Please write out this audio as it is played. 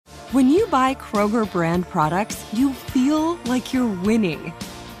When you buy Kroger brand products, you feel like you're winning.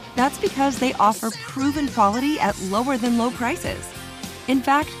 That's because they offer proven quality at lower than low prices. In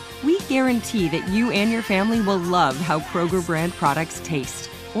fact, we guarantee that you and your family will love how Kroger brand products taste,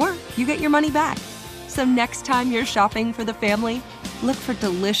 or you get your money back. So next time you're shopping for the family, look for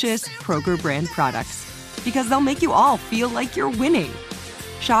delicious Kroger brand products, because they'll make you all feel like you're winning.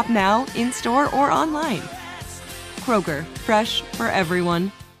 Shop now, in-store, or online. Kroger, fresh for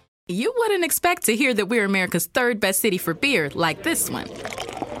everyone. You wouldn't expect to hear that we're America's third best city for beer like this one.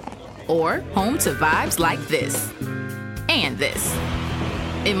 Or home to vibes like this. And this.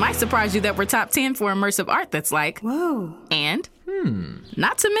 It might surprise you that we're top 10 for immersive art that's like, Whoa. And,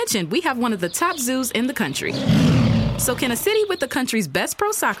 not to mention, we have one of the top zoos in the country. So can a city with the country's best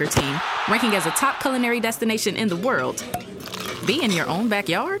pro soccer team, ranking as a top culinary destination in the world, be in your own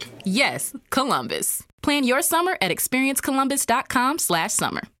backyard? Yes, Columbus. Plan your summer at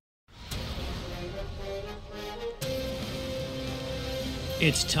experiencecolumbus.com/summer.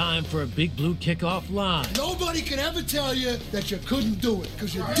 It's time for a Big Blue Kickoff Live. Nobody can ever tell you that you couldn't do it,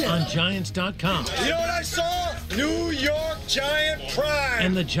 because you did. On Giants.com. You know what I saw? New York Giant Prime.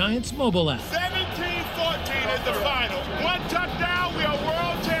 And the Giants mobile app. 17-14 is the final. One touchdown, we are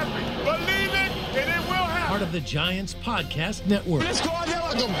world champions. Believe it, and it will happen. Part of the Giants Podcast Network. Let's go out there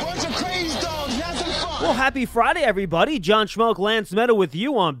like a bunch of crazy dogs. Have some fun. Well, happy Friday, everybody. John Schmelk, Lance Meadow with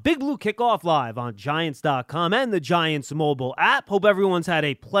you on Big Blue Kickoff Live on Giants.com and the Giants mobile app. Hope everyone's had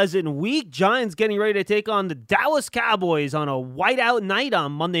a pleasant week. Giants getting ready to take on the Dallas Cowboys on a whiteout night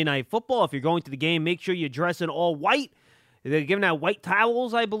on Monday Night Football. If you're going to the game, make sure you dress in all white. They're giving out white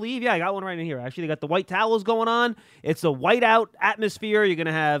towels, I believe. Yeah, I got one right in here. Actually, they got the white towels going on. It's a whiteout atmosphere. You're going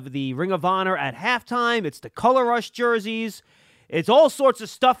to have the Ring of Honor at halftime. It's the Color Rush jerseys. It's all sorts of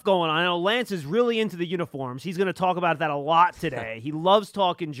stuff going on. I know Lance is really into the uniforms. He's going to talk about that a lot today. He loves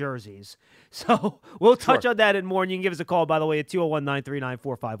talking jerseys. So we'll touch on that and more, and you can give us a call, by the way, at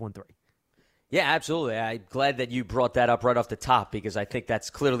 201-939-4513. Yeah, absolutely. I'm glad that you brought that up right off the top, because I think that's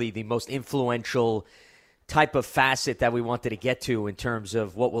clearly the most influential type of facet that we wanted to get to in terms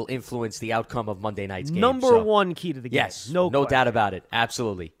of what will influence the outcome of Monday night's game. Number one key to the game. Yes, no doubt about it.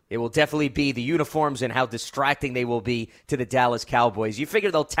 Absolutely. It will definitely be the uniforms and how distracting they will be to the Dallas Cowboys. You figure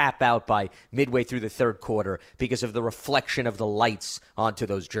they'll tap out by midway through the third quarter because of the reflection of the lights onto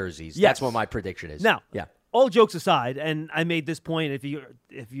those jerseys. Yes. That's what my prediction is. Now, yeah. All jokes aside, and I made this point, if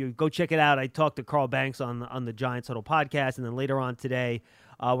you go check it out, I talked to Carl Banks on the Giants Huddle podcast, and then later on today,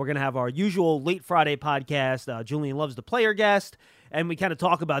 we're going to have our usual late Friday podcast. Julian Love's the player guest, and we kind of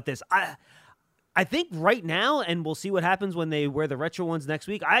talk about this. I think right now, and we'll see what happens when they wear the retro ones next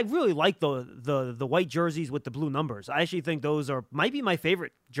week, I really like the white jerseys with the blue numbers. I actually think those might be my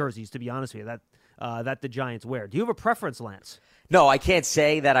favorite jerseys, to be honest with you, that the Giants wear. Do you have a preference, Lance? No, I can't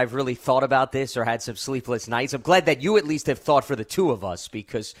say that I've really thought about this or had some sleepless nights. I'm glad that you at least have thought for the two of us,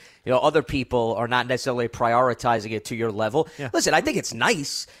 because other people are not necessarily prioritizing it to your level. Yeah. Listen, I think it's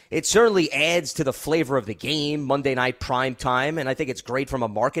nice. It certainly adds to the flavor of the game, Monday night prime time, and I think it's great from a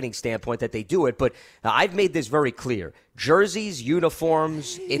marketing standpoint that they do it. But I've made this very clear. Jerseys,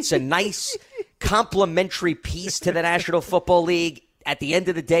 uniforms, it's a nice complementary piece to the National Football League. At the end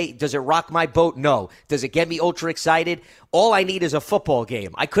of the day, does it rock my boat? No. Does it get me ultra excited? All I need is a football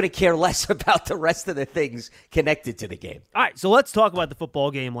game. I couldn't care less about the rest of the things connected to the game. All right, so let's talk about the football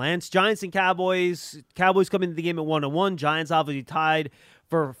game, Lance. Giants and Cowboys. Cowboys come into the game at 1-1. Giants obviously tied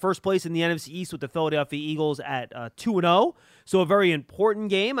for first place in the NFC East with the Philadelphia Eagles at 2-0. So a very important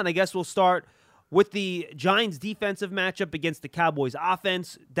game, and I guess we'll start with the Giants' defensive matchup against the Cowboys'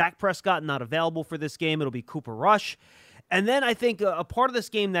 offense. Dak Prescott not available for this game. It'll be Cooper Rush. And then I think a part of this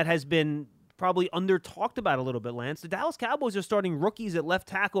game that has been probably under-talked about a little bit, Lance, the Dallas Cowboys are starting rookies at left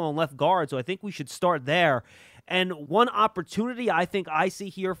tackle and left guard, so I think we should start there. And one opportunity I think I see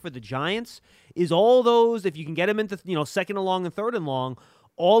here for the Giants is all those, if you can get them into second and long and third and long,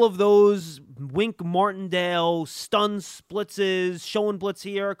 all of those Wink Martindale stun splitzes, showing blitz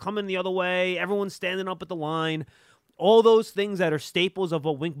here, coming the other way, everyone's standing up at the line, all those things that are staples of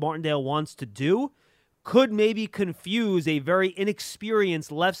what Wink Martindale wants to do could maybe confuse a very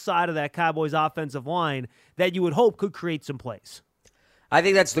inexperienced left side of that Cowboys offensive line that you would hope could create some plays. I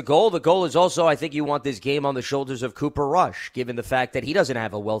think that's the goal. The goal is also, I think you want this game on the shoulders of Cooper Rush, given the fact that he doesn't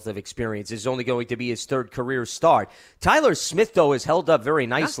have a wealth of experience. It's only going to be his third career start. Tyler Smith, though, has held up very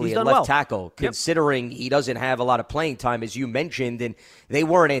nicely at left tackle, considering he doesn't have a lot of playing time, as you mentioned, and they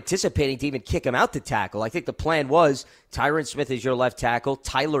weren't anticipating to even kick him out to tackle. I think the plan was Tyron Smith is your left tackle.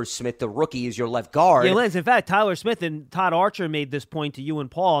 Tyler Smith, the rookie, is your left guard. Yeah, Lance, in fact, Tyler Smith and Todd Archer made this point to you and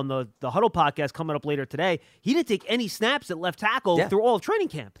Paul on the Huddle podcast coming up later today. He didn't take any snaps at left tackle through all of training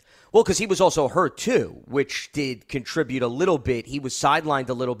camp. Well, because he was also hurt, too, which did contribute a little bit. He was sidelined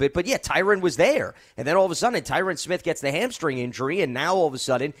a little bit. But, yeah, Tyron was there. And then all of a sudden, Tyron Smith gets the hamstring injury, and now all of a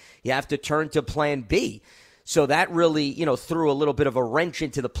sudden you have to turn to plan B. So that really, threw a little bit of a wrench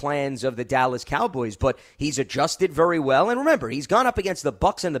into the plans of the Dallas Cowboys. But he's adjusted very well. And remember, he's gone up against the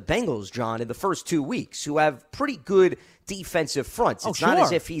Bucs and the Bengals, John, in the first 2 weeks, who have pretty good defensive fronts. It's not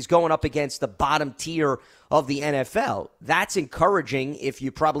as if he's going up against the bottom tier of the NFL. That's encouraging if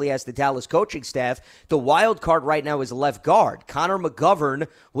you probably ask the Dallas coaching staff. The wild card right now is left guard. Connor McGovern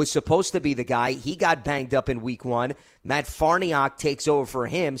was supposed to be the guy. He got banged up in week 1. Matt Farniok takes over for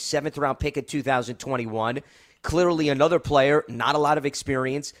him, 7th-round pick in 2021. Clearly another player, not a lot of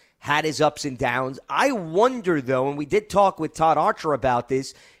experience, had his ups and downs. I wonder, though, and we did talk with Todd Archer about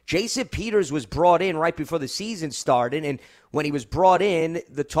this, Jason Peters was brought in right before the season started, and when he was brought in,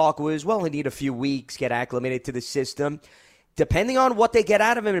 the talk was, well, he need a few weeks, get acclimated to the system. Depending on what they get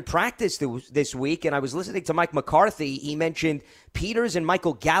out of him in practice this week, and I was listening to Mike McCarthy, he mentioned Peters and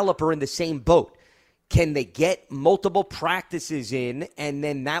Michael Gallup are in the same boat. Can they get multiple practices in, and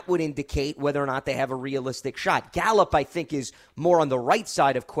then that would indicate whether or not they have a realistic shot? Gallup, I think, is more on the right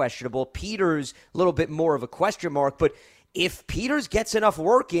side of questionable. Peters, a little bit more of a question mark, but if Peters gets enough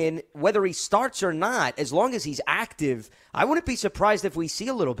work in, whether he starts or not, as long as he's active, I wouldn't be surprised if we see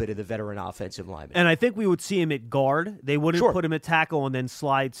a little bit of the veteran offensive lineman. And I think we would see him at guard. They wouldn't put him at tackle and then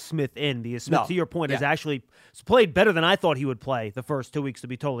slide Smith in. Because Smith, to your point, has actually played better than I thought he would play the first 2 weeks, to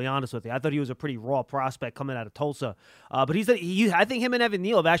be totally honest with you. I thought he was a pretty raw prospect coming out of Tulsa. But I think him and Evan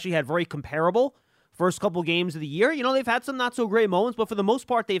Neal have actually had very comparable first couple games of the year. They've had some not so great moments, but for the most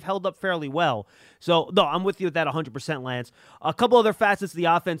part, they've held up fairly well. So, no, I'm with you with that 100%, Lance. A couple other facets of the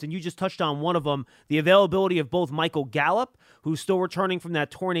offense, and you just touched on one of them, the availability of both Michael Gallup, who's still returning from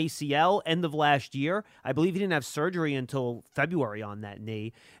that torn ACL end of last year. I believe he didn't have surgery until February on that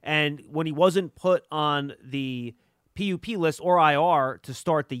knee. And when he wasn't put on the PUP list or IR to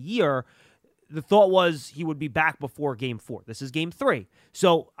start the year, the thought was he would be back before Game 4. This is Game 3.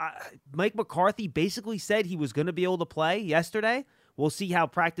 So Mike McCarthy basically said he was going to be able to play yesterday. We'll see how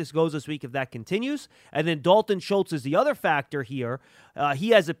practice goes this week if that continues. And then Dalton Schultz is the other factor here. He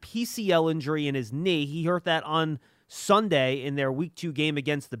has a PCL injury in his knee. He hurt that on Sunday in their Week 2 game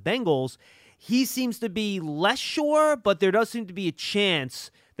against the Bengals. He seems to be less sure, but there does seem to be a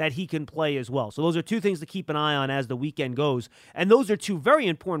chance that he can play as well. So those are two things to keep an eye on as the weekend goes. And those are two very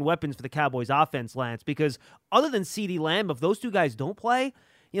important weapons for the Cowboys offense, Lance, because other than CeeDee Lamb, if those two guys don't play,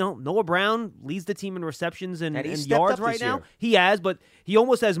 Noah Brown leads the team in receptions and yards right now. He has, but he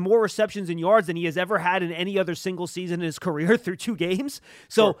almost has more receptions and yards than he has ever had in any other single season in his career through 2 games.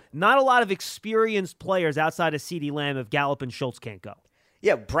 So not a lot of experienced players outside of CeeDee Lamb if Gallup and Schultz can't go.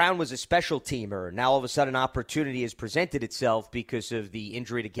 Yeah, Brown was a special teamer. Now all of a sudden opportunity has presented itself because of the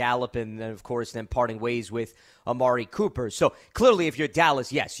injury to Gallup and then, of course, then parting ways with Amari Cooper. So clearly if you're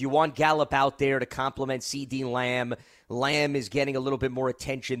Dallas, yes, you want Gallup out there to complement CeeDee Lamb. Lamb is getting a little bit more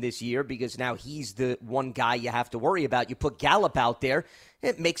attention this year because now he's the one guy you have to worry about. You put Gallup out there,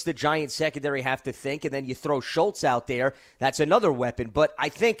 it makes the Giants secondary have to think, and then you throw Schultz out there. That's another weapon. But I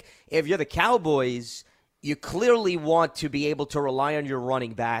think if you're the Cowboys, you clearly want to be able to rely on your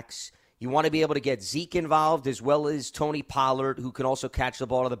running backs. You want to be able to get Zeke involved as well as Tony Pollard, who can also catch the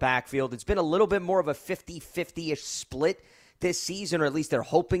ball in the backfield. It's been a little bit more of a 50-50-ish split this season, or at least they're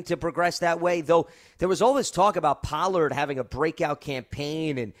hoping to progress that way, though there was all this talk about Pollard having a breakout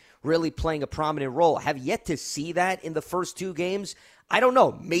campaign and really playing a prominent role. Have yet to see that in the first 2 games. I don't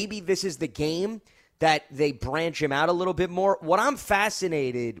know. Maybe this is the game that they branch him out a little bit more. What I'm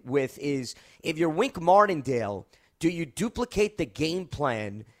fascinated with is if you're Wink Martindale, do you duplicate the game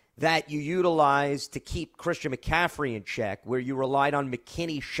plan that you utilized to keep Christian McCaffrey in check, where you relied on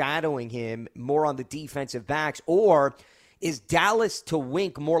McKinney shadowing him more on the defensive backs? Or is Dallas to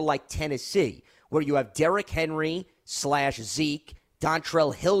Wink more like Tennessee, where you have Derrick Henry / Zeke,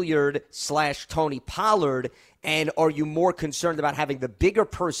 Dontrell Hilliard / Tony Pollard, and are you more concerned about having the bigger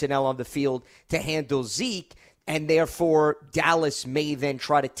personnel on the field to handle Zeke, and therefore Dallas may then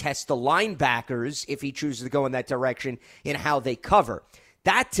try to test the linebackers, if he chooses to go in that direction, in how they cover?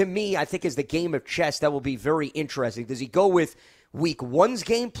 That, to me, I think is the game of chess that will be very interesting. Does he go with Week 1's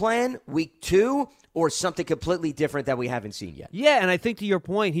game plan, Week 2, or something completely different that we haven't seen yet? Yeah, and I think to your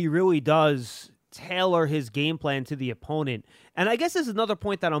point, he really does tailor his game plan to the opponent. And I guess this is another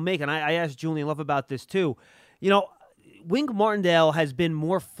point that I'll make, and I asked Julian Love about this too. Wink Martindale has been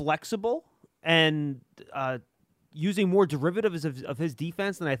more flexible and using more derivatives of his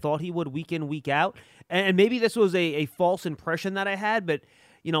defense than I thought he would week in, week out. And maybe this was a false impression that I had, but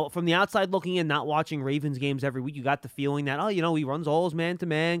from the outside looking in, not watching Ravens games every week, you got the feeling that, he runs all his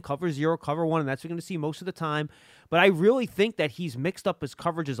man-to-man, cover 0, cover 1, and that's what you're going to see most of the time. But I really think that he's mixed up his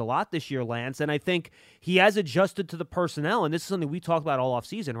coverages a lot this year, Lance, and I think he has adjusted to the personnel, and this is something we talked about all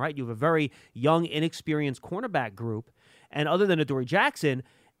offseason, right? You have a very young, inexperienced cornerback group, and other than Adoree Jackson,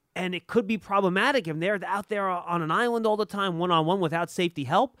 and it could be problematic if they're out there on an island all the time, one-on-one without safety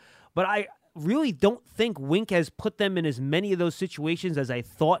help, but I really don't think Wink has put them in as many of those situations as I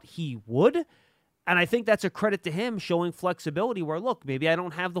thought he would. And I think that's a credit to him showing flexibility where, look, maybe I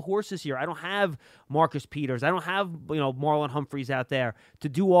don't have the horses here. I don't have Marcus Peters. I don't have, Marlon Humphreys out there to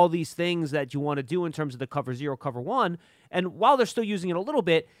do all these things that you want to do in terms of the cover 0, cover 1. And while they're still using it a little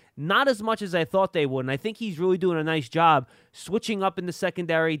bit, not as much as I thought they would. And I think he's really doing a nice job switching up in the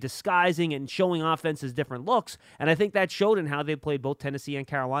secondary, disguising and showing offenses different looks. And I think that showed in how they played both Tennessee and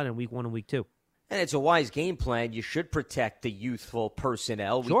Carolina in week 1 and week 2. And it's a wise game plan. You should protect the youthful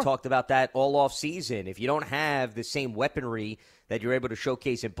personnel. Sure. We talked about that all off season. If you don't have the same weaponry that you're able to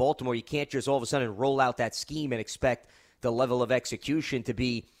showcase in Baltimore, you can't just all of a sudden roll out that scheme and expect the level of execution to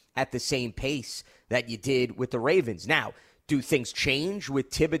be at the same pace that you did with the Ravens. Now, do things change with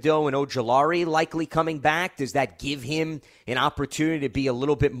Thibodeau and Ojulari likely coming back? Does that give him an opportunity to be a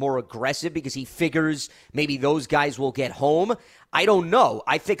little bit more aggressive because he figures maybe those guys will get home? I don't know.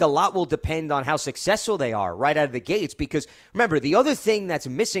 I think a lot will depend on how successful they are right out of the gates because, remember, the other thing that's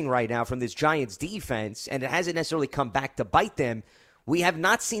missing right now from this Giants defense, and it hasn't necessarily come back to bite them, we have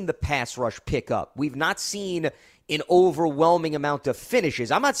not seen the pass rush pick up. We've not seen an overwhelming amount of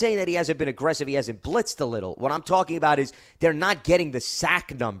finishes. I'm not saying that he hasn't been aggressive, he hasn't blitzed a little. What I'm talking about is they're not getting the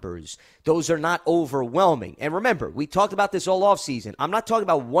sack numbers. Those are not overwhelming. And remember, we talked about this all offseason. I'm not talking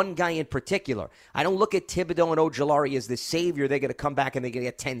about one guy in particular. I don't look at Thibodeau and Ojulari as the savior. They're going to come back and they're going to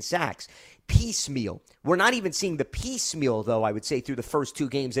get 10 sacks. Piecemeal. We're not even seeing the piecemeal, though, I would say, through the first 2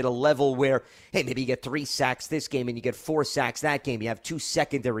 games at a level where, hey, maybe you get 3 sacks this game and you get 4 sacks that game. You have 2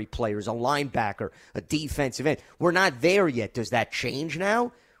 secondary players, a linebacker, a defensive end. We're not there yet. Does that change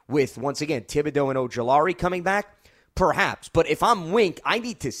now with, once again, Thibodeau and Ojulari coming back? Perhaps. But if I'm Wink, I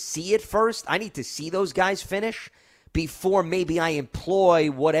need to see it first. I need to see those guys finish before maybe I employ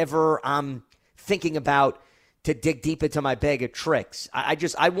whatever I'm thinking about to dig deep into my bag of tricks.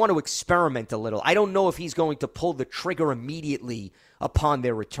 I want to experiment a little. I don't know if he's going to pull the trigger immediately upon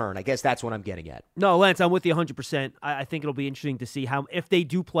their return. I guess that's what I'm getting at. No, Lance, I'm with you 100%. I think it'll be interesting to see how, if they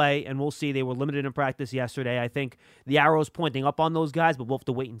do play, and we'll see. They were limited in practice yesterday. I think the arrow's pointing up on those guys, but we'll have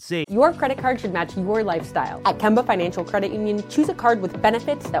to wait and see. Your credit card should match your lifestyle. At Kemba Financial Credit Union, choose a card with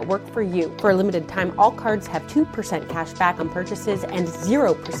benefits that work for you. For a limited time, all cards have 2% cash back on purchases and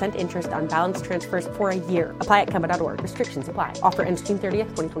 0% interest on balance transfers for a year. Apply at Kemba.org. Restrictions apply. Offer ends June 30th,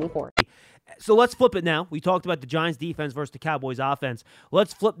 2024. So let's flip it now. We talked about the Giants defense versus the Cowboys offense.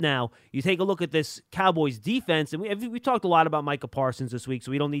 Let's flip now. You take a look at this Cowboys defense, and we talked a lot about Micah Parsons this week,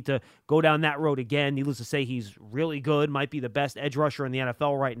 so we don't need to go down that road again. Needless to say, he's really good, might be the best edge rusher in the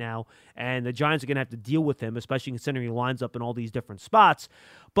NFL right now, and the Giants are going to have to deal with him, especially considering he lines up in all these different spots.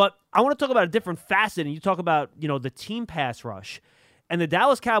 But I want to talk about a different facet, and you talk about, the team pass rush. And the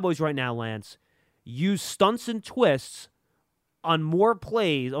Dallas Cowboys right now, Lance, use stunts and twists on more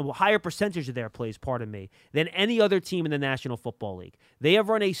plays, a higher percentage of their plays, than any other team in the National Football League. They have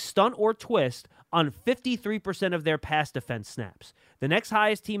run a stunt or twist on 53% of their pass defense snaps. The next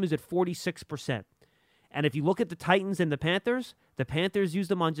highest team is at 46%. And if you look at the Titans and the Panthers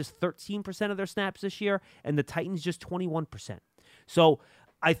used them on just 13% of their snaps this year, and the Titans just 21%. So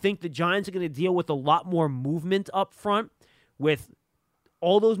I think the Giants are going to deal with a lot more movement up front with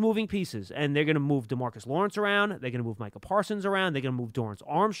all those moving pieces, and they're going to move DeMarcus Lawrence around. They're going to move Micah Parsons around. They're going to move Dorrance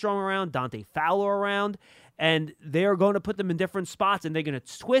Armstrong around, Dante Fowler around, and they're going to put them in different spots, and they're going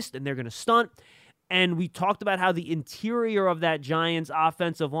to twist, and they're going to stunt. And we talked about how the interior of that Giants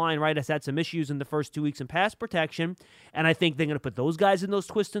offensive line, right, has had some issues in the first 2 weeks in pass protection. And I think they're going to put those guys in those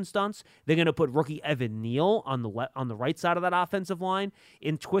twists and stunts. They're going to put rookie Evan Neal on the right side of that offensive line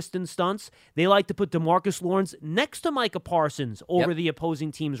in twists and stunts. They like to put DeMarcus Lawrence next to Micah Parsons over the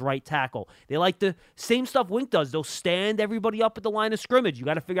opposing team's right tackle. They like the same stuff Wink does. They'll stand everybody up at the line of scrimmage. You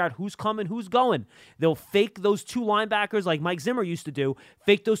got to figure out who's coming, who's going. They'll fake those 2 linebackers like Mike Zimmer used to do.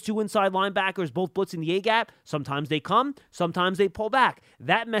 Fake those 2 inside linebackers, both blitzing the A-gap. Sometimes they come, sometimes they pull back.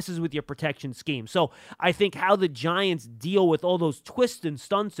 That messes with your protection scheme. So I think how the Giants deal with all those twists and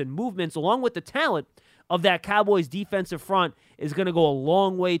stunts and movements along with the talent of that Cowboys defensive front is going to go a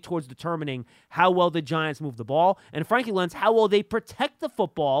long way towards determining how well the Giants move the ball, and frankly, Lentz, how well they protect the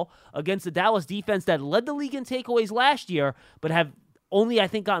football against the Dallas defense that led the league in takeaways last year, but have only, I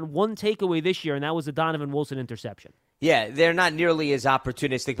think, gotten one takeaway this year, and that was the Donovan Wilson interception. Yeah, they're not nearly as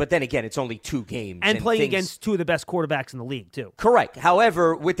opportunistic, but then again, it's only 2 games. And playing against 2 of the best quarterbacks in the league, too. Correct.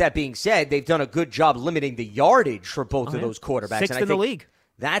 However, with that being said, they've done a good job limiting the yardage for both of those quarterbacks. 6th in the league.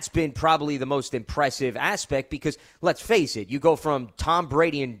 That's been probably the most impressive aspect because, let's face it, you go from Tom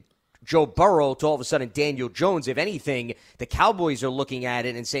Brady and Joe Burrow to all of a sudden Daniel Jones. If anything, the Cowboys are looking at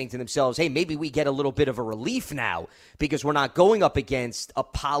it and saying to themselves, hey, maybe we get a little bit of a relief now because we're not going up against a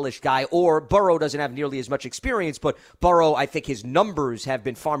polished guy, or Burrow doesn't have nearly as much experience, but Burrow, I think his numbers have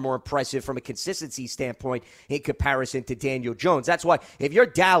been far more impressive from a consistency standpoint in comparison to Daniel Jones. That's why if you're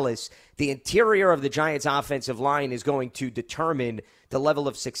Dallas, the interior of the Giants' offensive line is going to determine the level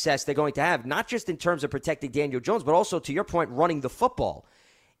of success they're going to have, not just in terms of protecting Daniel Jones, but also, to your point, running the football.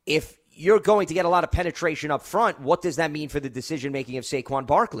 If you're going to get a lot of penetration up front, what does that mean for the decision-making of Saquon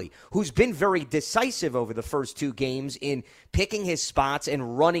Barkley, who's been very decisive over the first 2 games in picking his spots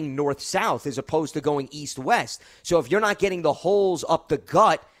and running north-south as opposed to going east-west? So if you're not getting the holes up the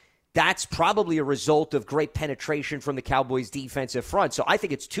gut, that's probably a result of great penetration from the Cowboys' defensive front. So I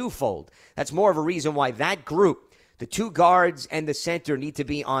think it's twofold. That's more of a reason why that group, the 2 guards and the center, need to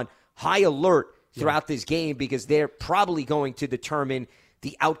be on high alert throughout this game because they're probably going to determine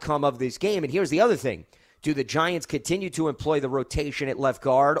the outcome of this game. And here's the other thing. Do the Giants continue to employ the rotation at left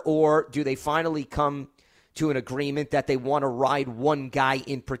guard, or do they finally come to an agreement that they want to ride one guy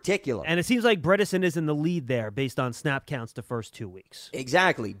in particular? And it seems like Bredesen is in the lead there based on snap counts the first 2 weeks.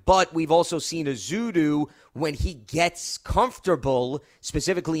 Exactly. But we've also seen Ezeudu, when he gets comfortable,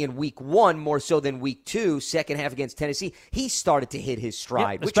 specifically in week 1, more so than week 2, second half against Tennessee, he started to hit his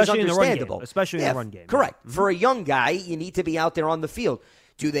stride, which is understandable. Especially in the run game. Correct. Mm-hmm. For a young guy, you need to be out there on the field.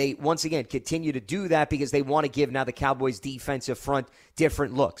 Do they, once again, continue to do that because they want to give now the Cowboys' defensive front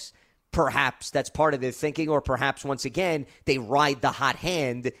different looks? Perhaps that's part of their thinking, or perhaps, once again, they ride the hot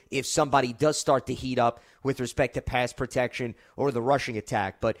hand if somebody does start to heat up with respect to pass protection or the rushing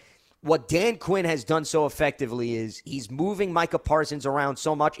attack. But what Dan Quinn has done so effectively is he's moving Micah Parsons around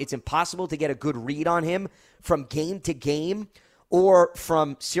so much, it's impossible to get a good read on him from game to game or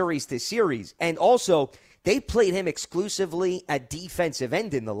from series to series. And also, they played him exclusively at defensive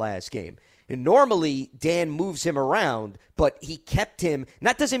end in the last game. And normally, Dan moves him around, but he kept him. And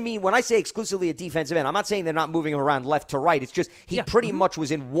that doesn't mean, when I say exclusively a defensive end, I'm not saying they're not moving him around left to right. It's just he pretty much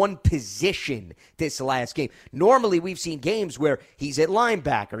was in one position this last game. Normally, we've seen games where he's at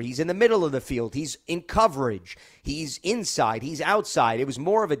linebacker, he's in the middle of the field, he's in coverage, he's inside, he's outside. It was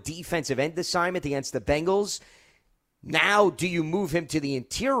more of a defensive end assignment against the Bengals. Now, do you move him to the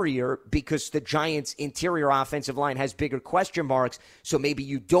interior because the Giants' interior offensive line has bigger question marks, so maybe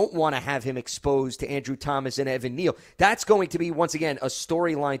you don't want to have him exposed to Andrew Thomas and Evan Neal? That's going to be, once again, a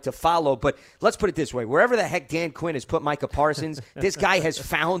storyline to follow. But let's put it this way. Wherever the heck Dan Quinn has put Micah Parsons, this guy has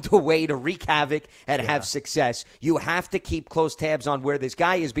found a way to wreak havoc and have success. You have to keep close tabs on where this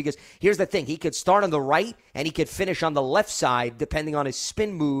guy is because here's the thing. He could start on the right and he could finish on the left side depending on his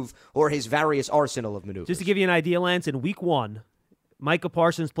spin move or his various arsenal of maneuvers. Just to give you an idea, Lance, in week 1, Micah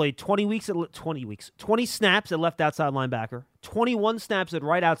Parsons played 20 snaps at left outside linebacker, 21 snaps at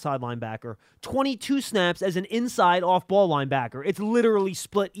right outside linebacker, 22 snaps as an inside off-ball linebacker. It's literally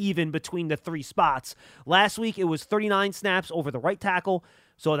split even between the 3 spots. Last week, it was 39 snaps over the right tackle,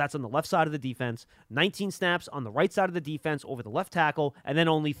 so that's on the left side of the defense, 19 snaps on the right side of the defense over the left tackle, and then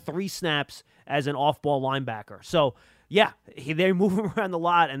only 3 snaps as an off-ball linebacker. So, yeah, they move him around a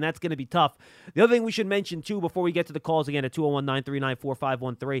lot, and that's going to be tough. The other thing we should mention, too, before we get to the calls again at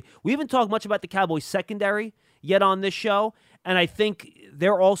 201-939-4513, we haven't talked much about the Cowboys secondary yet on this show, and I think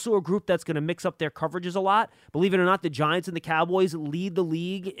they're also a group that's going to mix up their coverages a lot. Believe it or not, the Giants and the Cowboys lead the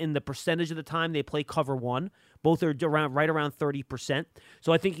league in the percentage of the time they play cover 1. Both are right around 30%.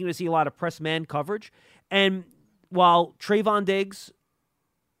 So I think you're going to see a lot of press man coverage. And while Trayvon Diggs,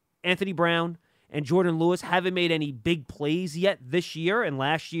 Anthony Brown, and Jordan Lewis haven't made any big plays yet this year, and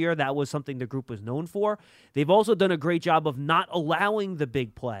last year that was something the group was known for. They've also done a great job of not allowing the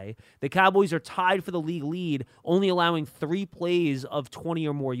big play. The Cowboys are tied for the league lead, only allowing 3 plays of 20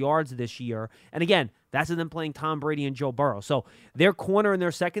 or more yards this year. And again, that's them playing Tom Brady and Joe Burrow. So their corner and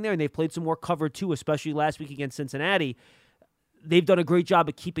their secondary, and they've played some more cover too, especially last week against Cincinnati. They've done a great job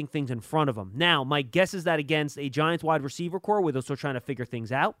of keeping things in front of them. Now, my guess is that against a Giants wide receiver core where they're still trying to figure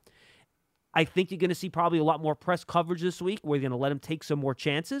things out, I think you're going to see probably a lot more press coverage this week where you're going to let him take some more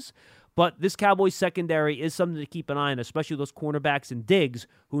chances. But this Cowboys secondary is something to keep an eye on, especially those cornerbacks and Diggs,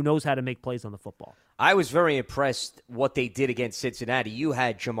 who knows how to make plays on the football. I was very impressed what they did against Cincinnati. You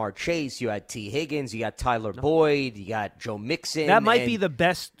had Jamar Chase, you had T. Higgins, you got Tyler Boyd, you got Joe Mixon. That might be the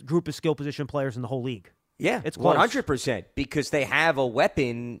best group of skill position players in the whole league. Yeah, it's close. 100%, because they have a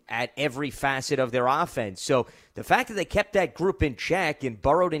weapon at every facet of their offense. So the fact that they kept that group in check and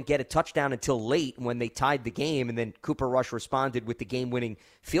Burrow didn't get a touchdown until late when they tied the game, and then Cooper Rush responded with the game-winning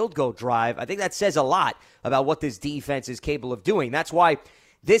field goal drive, I think that says a lot about what this defense is capable of doing. That's why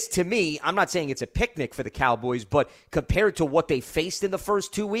this, to me, I'm not saying it's a picnic for the Cowboys, but compared to what they faced in the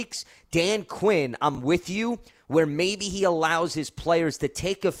first 2 weeks, Dan Quinn, I'm with you, where maybe he allows his players to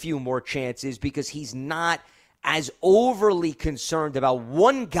take a few more chances because he's not as overly concerned about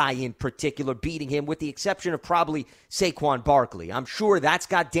one guy in particular beating him, with the exception of probably Saquon Barkley. I'm sure that's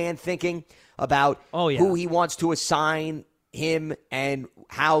got Dan thinking about who he wants to assign him and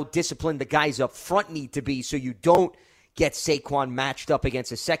how disciplined the guys up front need to be so you don't get Saquon matched up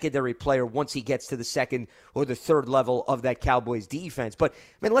against a secondary player once he gets to the second or the third level of that Cowboys defense. But, I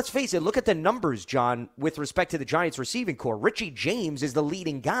mean, let's face it, look at the numbers, John, with respect to the Giants receiving corps. Richie James is the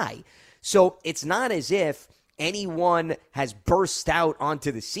leading guy. So it's not as if anyone has burst out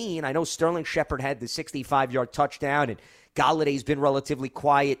onto the scene. I know Sterling Shepard had the 65-yard touchdown, and Galladay's been relatively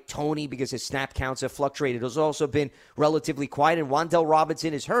quiet. Tony, because his snap counts have fluctuated, has also been relatively quiet, and Wan'Dale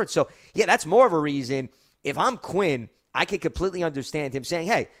Robinson is hurt. So, yeah, that's more of a reason. If I'm Quinn, I can completely understand him saying,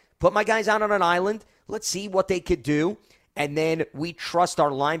 hey, put my guys out on an island. Let's see what they could do. And then we trust our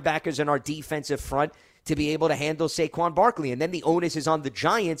linebackers and our defensive front to be able to handle Saquon Barkley. And then the onus is on the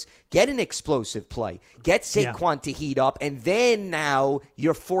Giants. Get an explosive play. Get Saquon to heat up. And then now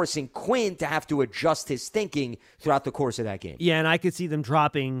you're forcing Quinn to have to adjust his thinking throughout the course of that game. Yeah, and I could see them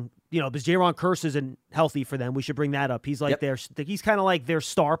dropping, because Jaron Kearse isn't healthy for them. We should bring that up. He's like he's kind of like their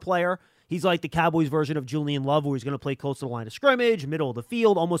star player. He's like the Cowboys version of Julian Love, where he's going to play close to the line of scrimmage, middle of the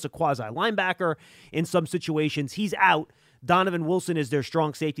field, almost a quasi-linebacker in some situations. He's out. Donovan Wilson is their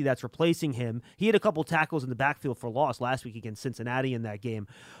strong safety that's replacing him. He had a couple tackles in the backfield for loss last week against Cincinnati in that game.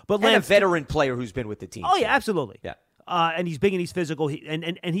 But and a veteran player who's been with the team. Oh, yeah, absolutely. Yeah. And he's big and he's physical,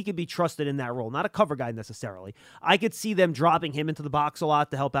 and he can be trusted in that role. Not a cover guy necessarily. I could see them dropping him into the box a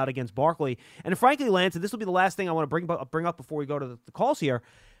lot to help out against Barkley. And frankly, Lance, and this will be the last thing I want to bring up before we go to the calls here.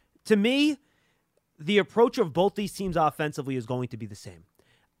 To me, the approach of both these teams offensively is going to be the same.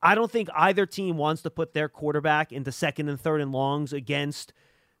 I don't think either team wants to put their quarterback into second and third and longs against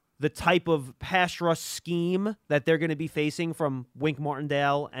the type of pass rush scheme that they're going to be facing from Wink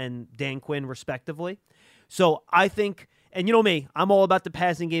Martindale and Dan Quinn, respectively. So I think, and you know me, I'm all about the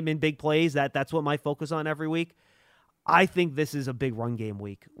passing game in big plays. That's what my focus on every week. I think this is a big run game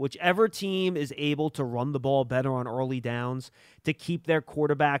week. Whichever team is able to run the ball better on early downs to keep their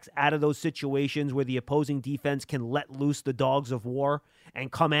quarterbacks out of those situations where the opposing defense can let loose the dogs of war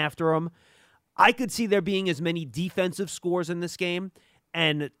and come after them. I could see there being as many defensive scores in this game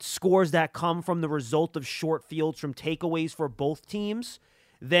and scores that come from the result of short fields from takeaways for both teams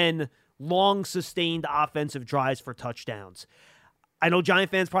than long sustained offensive drives for touchdowns. I know Giant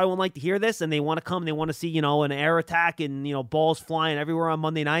fans probably won't like to hear this, and they want to come, they want to see, an air attack and, balls flying everywhere on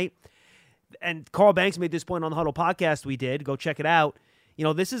Monday night. And Carl Banks made this point on the Huddle podcast we did. Go check it out.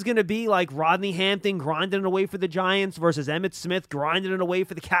 This is going to be like Rodney Hampton grinding it away for the Giants versus Emmitt Smith grinding it away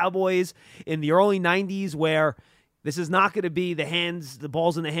for the Cowboys in the early 90s, where this is not going to be the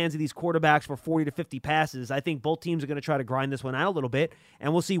balls in the hands of these quarterbacks for 40 to 50 passes. I think both teams are going to try to grind this one out a little bit,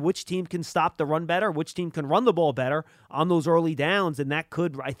 and we'll see which team can stop the run better, which team can run the ball better on those early downs, and that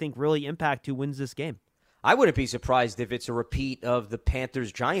could, I think, really impact who wins this game. I wouldn't be surprised if it's a repeat of the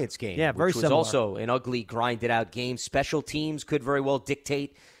Panthers-Giants game, which was also an ugly, grinded-out game. Special teams could very well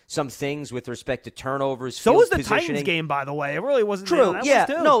dictate some things with respect to turnovers. So was the Titans game, by the way. It really wasn't true.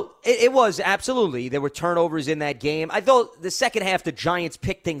 It was absolutely. There were turnovers in that game. I thought the second half, the Giants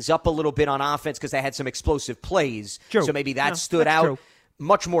picked things up a little bit on offense because they had some explosive plays. True. So maybe that stood out. True.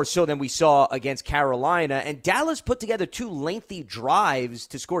 Much more so than we saw against Carolina. And Dallas put together two lengthy drives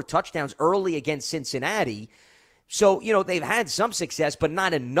to score touchdowns early against Cincinnati. So, they've had some success, but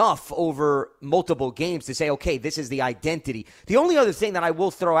not enough over multiple games to say, okay, this is the identity. The only other thing that I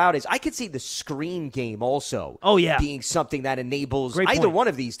will throw out is I could see the screen game also being something that enables either one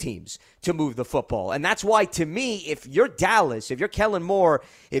of these teams to move the football. And that's why, to me, if you're Dallas, if you're Kellen Moore,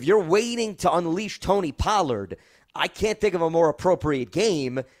 if you're waiting to unleash Tony Pollard, I can't think of a more appropriate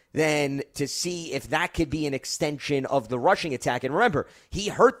game than to see if that could be an extension of the rushing attack. And remember, he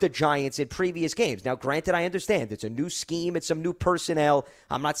hurt the Giants in previous games. Now, granted, I understand it's a new scheme, it's some new personnel.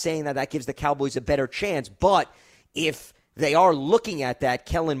 I'm not saying that gives the Cowboys a better chance, but if they are looking at that,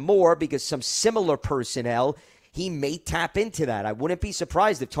 Kellen Moore, because some similar personnel, he may tap into that. I wouldn't be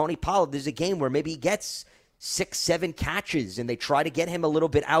surprised if Tony Pollard, there's a game where maybe he gets 6-7 catches and they try to get him a little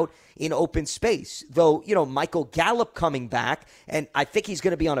bit out in open space. Though, Michael Gallup coming back, and I think he's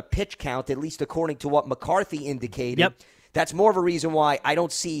going to be on a pitch count, at least according to what McCarthy indicated. Yep. That's more of a reason why I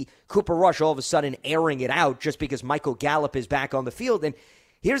don't see Cooper Rush all of a sudden airing it out just because Michael Gallup is back on the field. And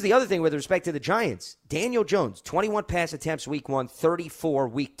here's the other thing with respect to the Giants. Daniel Jones, 21 pass attempts week 1, 34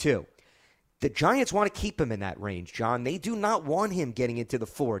 week 2. The Giants want to keep him in that range, John. They do not want him getting into the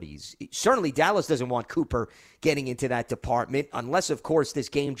 40s. Certainly, Dallas doesn't want Cooper getting into that department, unless, of course, this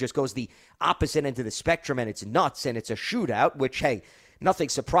game just goes the opposite end of the spectrum and it's nuts and it's a shootout, which, hey, nothing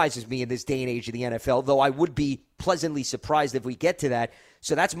surprises me in this day and age of the NFL, though I would be pleasantly surprised if we get to that.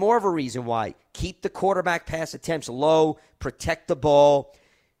 So that's more of a reason why. Keep the quarterback pass attempts low, protect the ball,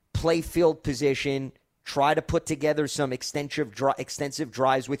 play field position, try to put together some extensive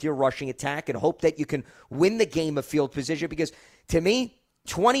drives with your rushing attack and hope that you can win the game of field position because, to me,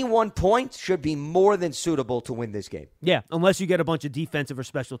 21 points should be more than suitable to win this game. Yeah, unless you get a bunch of defensive or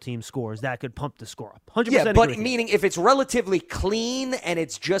special team scores. That could pump the score up. 100% Yeah, but agree. meaning if it's relatively clean and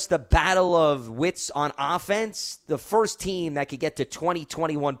it's just a battle of wits on offense, the first team that could get to 20,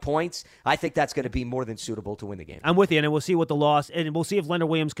 21 points, I think that's going to be more than suitable to win the game. I'm with you, and we'll see what the loss, and we'll see if Leonard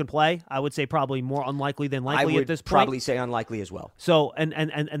Williams can play. I would say probably more unlikely than likely at this point. I would probably say unlikely as well. So,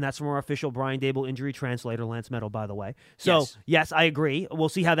 and that's from our official Brian Dable injury translator, Lance Meadow, by the way. So, yes, I agree. We'll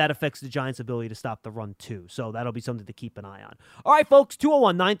see how that affects the Giants' ability to stop the run, too. So that'll be something to keep an eye on. All right, folks,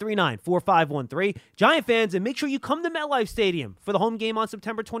 201-939-4513. Giant fans, and make sure you come to MetLife Stadium for the home game on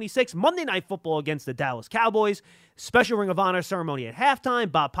September 26th, Monday Night Football against the Dallas Cowboys. Special Ring of Honor ceremony at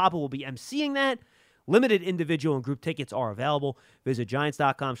halftime. Bob Papa will be emceeing that. Limited individual and group tickets are available. Visit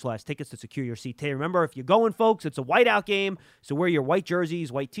Giants.com/tickets to secure your seat today. Remember, if you're going, folks, it's a whiteout game, so wear your white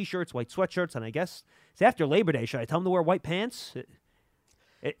jerseys, white T-shirts, white sweatshirts, and I guess it's after Labor Day. Should I tell them to wear white pants?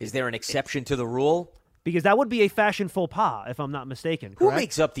 Is there an exception to the rule? Because that would be a fashion faux pas, if I'm not mistaken. Correct? Who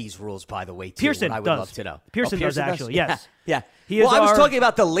makes up these rules, by the way, too? Pearson I would does. love to know. Pearson does, actually, yes. Yeah. I was talking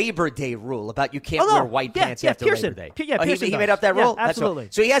about the Labor Day rule, about you can't wear white pants after Pearson. Labor Day. Pearson he made up that rule? Yeah, absolutely.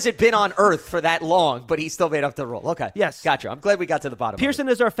 So he hasn't been on Earth for that long, but he still made up the rule. Okay. Yes. Gotcha. I'm glad we got to the bottom Pearson of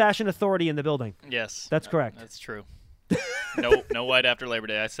it. is our fashion authority in the building. Yes. That's correct. That's true. No white after Labor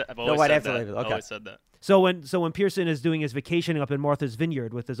Day. I've always said that. Labor Day. Okay. Always said that. So when Pearson is doing his vacationing up in Martha's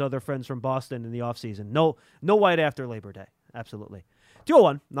Vineyard with his other friends from Boston in the offseason, no white after Labor Day. Absolutely.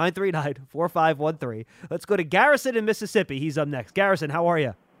 201-939-4513. Let's go to Garrison in Mississippi. He's up next. Garrison, how are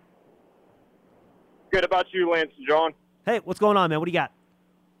you? Good. About you, Lance and John? Hey, what's going on, man? What do you got?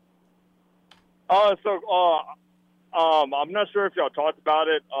 I'm not sure if y'all talked about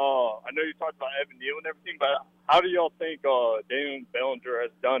it. I know you talked about Evan Neal and everything, but how do y'all think Daniel Bellinger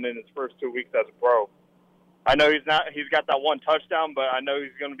has done in his first 2 weeks as a pro? I know he's got that one touchdown, but I know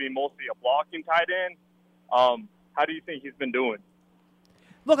he's going to be mostly a blocking tight end. How do you think he's been doing?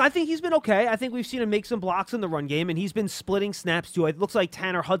 Look, I think he's been okay. I think we've seen him make some blocks in the run game, and he's been splitting snaps too. It looks like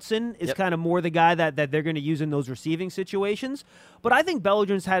Tanner Hudson is kind of more the guy that they're going to use in those receiving situations. But I think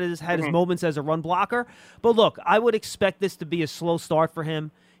Bellinger's had his moments as a run blocker. But look, I would expect this to be a slow start for him.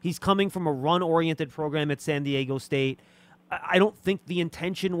 He's coming from a run-oriented program at San Diego State. I don't think the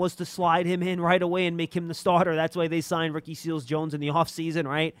intention was to slide him in right away and make him the starter. That's why they signed Ricky Seals-Jones in the offseason,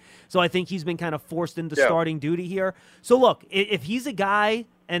 right? So I think he's been kind of forced into starting duty here. So look, if he's a guy,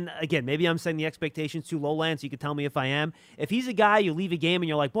 and again, maybe I'm setting the expectations too low, Lance, you can tell me if I am. If he's a guy, you leave a game and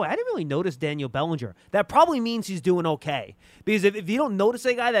you're like, boy, I didn't really notice Daniel Bellinger. That probably means he's doing okay. Because if you don't notice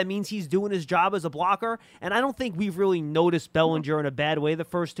a guy, that means he's doing his job as a blocker. And I don't think we've really noticed Bellinger in a bad way the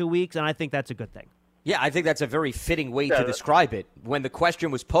first 2 weeks, and I think that's a good thing. Yeah, I think that's a very fitting way to describe it. When the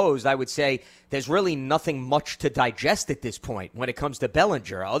question was posed, I would say there's really nothing much to digest at this point when it comes to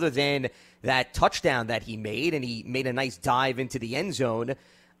Bellinger, other than that touchdown that he made, and he made a nice dive into the end zone.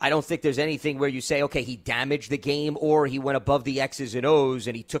 I don't think there's anything where you say, okay, he damaged the game, or he went above the X's and O's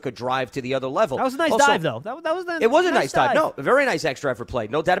and he took a drive to the other level. That was a nice dive, though. It was a nice dive. No, a very nice extra effort play.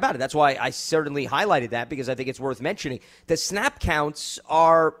 No doubt about it. That's why I certainly highlighted that, because I think it's worth mentioning. The snap counts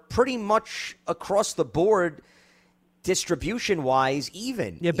are pretty much across the board, distribution-wise,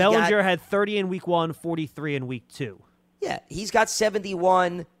 even. Yeah, Bellinger had 30 in week 1, 43 in week 2. Yeah, he's got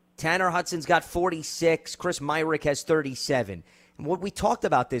 71. Tanner Hudson's got 46. Chris Myrick has 37. What we talked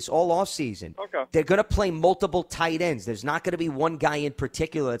about this all offseason. Okay. They're going to play multiple tight ends. There's not going to be one guy in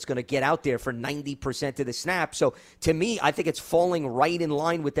particular that's going to get out there for 90% of the snap. So, to me, I think it's falling right in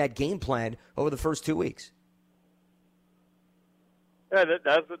line with that game plan over the first 2 weeks. Yeah,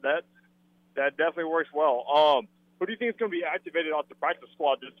 that definitely works well. Who do you think is going to be activated off the practice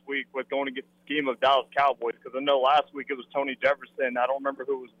squad this week with going against the scheme of Dallas Cowboys? Because I know last week it was Tony Jefferson. I don't remember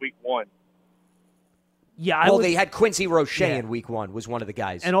who was week 1. Yeah, they had Quincy Roche in week 1 was one of the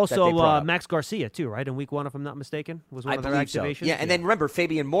guys. And also Max Garcia, too, right? In week 1, if I'm not mistaken, was one of their activations. So. Yeah, and then remember,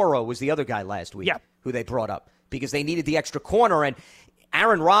 Fabian Moro was the other guy last week who they brought up because they needed the extra corner. And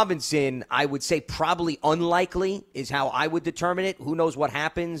Aaron Robinson, I would say probably unlikely is how I would determine it. Who knows what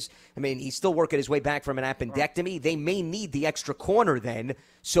happens? I mean, he's still working his way back from an appendectomy. They may need the extra corner then.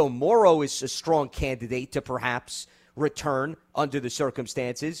 So Morrow is a strong candidate to perhaps return under the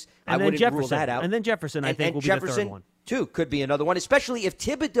circumstances. And I wouldn't rule that out. And then Jefferson, I think, will be the third one. Too, could be another one, especially if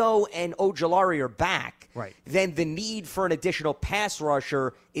Thibodeau and Ojulari are back. Right. Then the need for an additional pass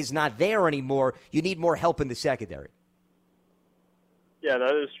rusher is not there anymore. You need more help in the secondary. Yeah,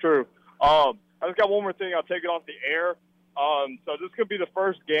 that is true. I just got one more thing. I'll take it off the air. So this could be the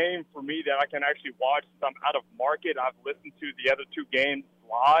first game for me that I can actually watch since I'm out of market. I've listened to the other 2 games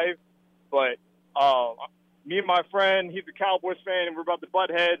live, but me and my friend, he's a Cowboys fan, and we're about to butt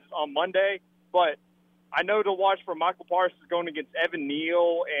heads on Monday. But I know to watch for Michael Parsons going against Evan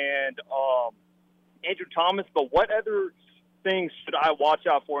Neal and Andrew Thomas, but what other things should I watch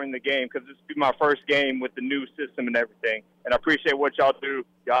out for in the game? Because this will be my first game with the new system and everything. And I appreciate what y'all do.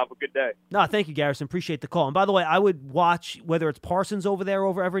 Y'all have a good day. No, thank you, Garrison. Appreciate the call. And by the way, I would watch whether it's Parsons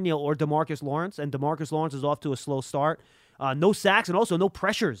over Evan Neal or DeMarcus Lawrence. And DeMarcus Lawrence is off to a slow start. No sacks and also no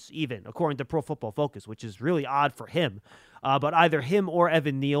pressures even, according to Pro Football Focus, which is really odd for him. But either him or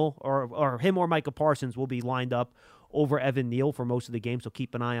Evan Neal or him or Micah Parsons will be lined up over Evan Neal for most of the game, so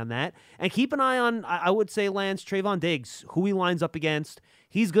keep an eye on that. And keep an eye on, I would say, Lance, Trayvon Diggs, who he lines up against.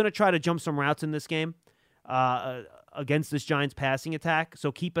 He's going to try to jump some routes in this game against this Giants passing attack,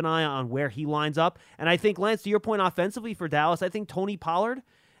 so keep an eye on where he lines up. And I think, Lance, to your point offensively for Dallas, I think Tony Pollard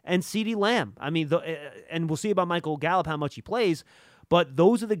and CeeDee Lamb. I mean, and we'll see about Michael Gallup, how much he plays, but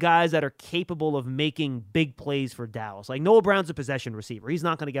those are the guys that are capable of making big plays for Dallas. Like Noah Brown's a possession receiver. He's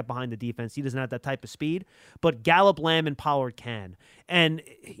not going to get behind the defense. He doesn't have that type of speed, but Gallup, Lamb, and Pollard can. And,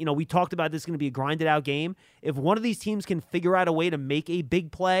 we talked about this is going to be a grinded out game. If one of these teams can figure out a way to make a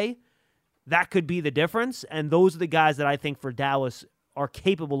big play, that could be the difference. And those are the guys that I think for Dallas are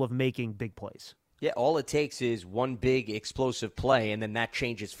capable of making big plays. Yeah, all it takes is one big explosive play, and then that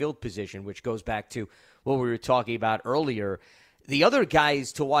changes field position, which goes back to what we were talking about earlier. The other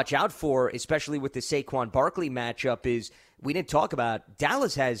guys to watch out for, especially with the Saquon Barkley matchup, is we didn't talk about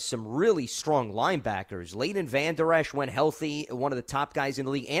Dallas has some really strong linebackers. Leighton Vander Esch went healthy, one of the top guys in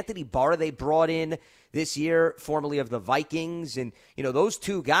the league. Anthony Barr they brought in this year, formerly of the Vikings. And, those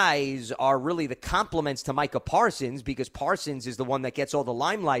 2 guys are really the complements to Micah Parsons because Parsons is the one that gets all the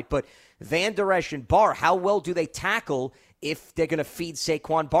limelight. But Vander Esch and Barr, how well do they tackle if they're going to feed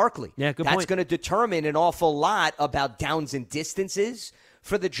Saquon Barkley? Yeah, good That's point. going to determine an awful lot about downs and distances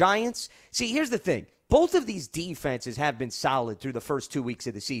for the Giants. See, here's the thing. Both of these defenses have been solid through the first 2 weeks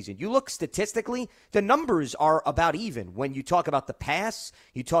of the season. You look statistically, the numbers are about even. When you talk about the pass,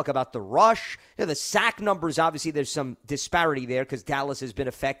 you talk about the rush. The sack numbers, obviously there's some disparity there because Dallas has been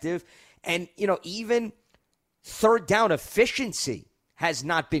effective. And, even third down efficiency has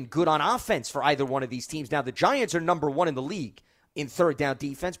not been good on offense for either one of these teams. Now, the Giants are number 1 in the league in third down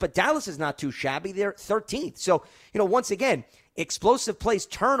defense, but Dallas is not too shabby. They're 13th. So, once again, explosive plays,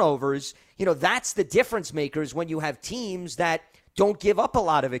 turnovers, that's the difference makers when you have teams that don't give up a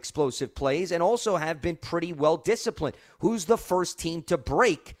lot of explosive plays and also have been pretty well disciplined. Who's the first team to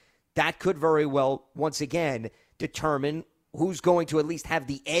break? That could very well, once again, determine who's going to at least have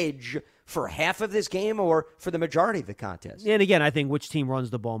the edge for half of this game or for the majority of the contest. And again, I think which team runs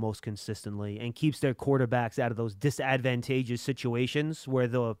the ball most consistently and keeps their quarterbacks out of those disadvantageous situations where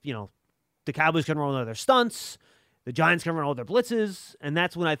the Cowboys can run all their stunts, the Giants can run all their blitzes, and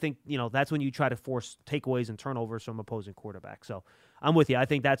that's when I think, that's when you try to force takeaways and turnovers from opposing quarterbacks. So I'm with you. I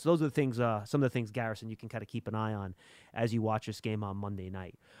think those are the things, some of the things, Garrison, you can kind of keep an eye on as you watch this game on Monday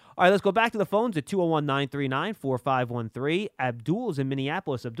night. All right, let's go back to the phones at 201-939-4513. Abdul is in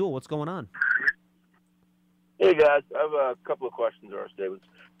Minneapolis. Abdul, what's going on? Hey, guys. I have a couple of questions or statements.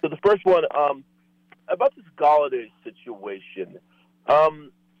 So the first one, about this Golladay situation,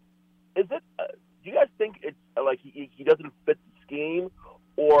 is it do you guys think it's like he doesn't fit the scheme,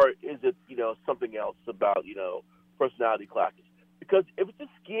 or is it, something else about, personality clashes? Because if it's a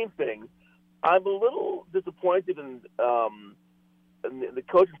scheme thing, I'm a little disappointed in and the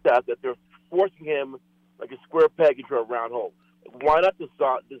coaching staff that they're forcing him like a square peg into a round hole. Why not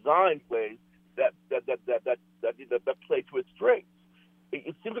design plays that play to its strengths?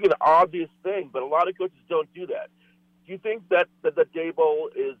 It seems like an obvious thing, but a lot of coaches don't do that. Do you think that Daboll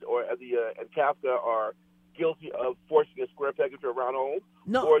and Kafka are guilty of forcing a square peg into a round hole?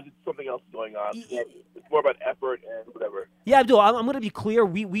 No. Or is it something else going on? It's more about effort and whatever. Yeah, Abdul, I'm going to be clear.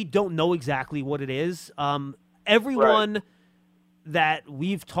 We don't know exactly what it is. Everyone that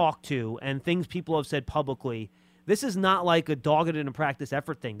we've talked to and things people have said publicly, this is not like a dogged in a practice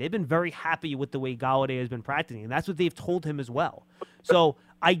effort thing. They've been very happy with the way Golladay has been practicing, and that's what they've told him as well. So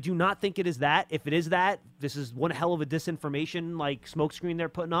I do not think it is that. If it is that, this is one hell of a disinformation like smokescreen they're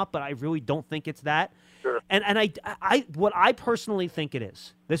putting up, but I really don't think it's that. Sure. And I what I personally think it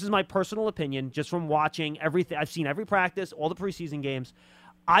is, this is my personal opinion, just from watching everything. I've seen every practice, all the preseason games.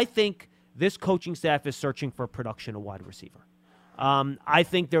 I think this coaching staff is searching for production of wide receiver. I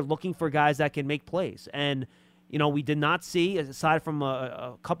think they're looking for guys that can make plays. And, you know, we did not see, aside from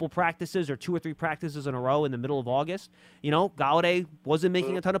a couple practices or 2 or 3 practices in a row in the middle of August, you know, Golladay wasn't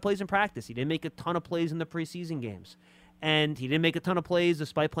making a ton of plays in practice. He didn't make a ton of plays in the preseason games. And he didn't make a ton of plays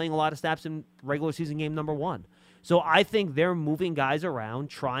despite playing a lot of snaps in regular season game number 1. So I think they're moving guys around,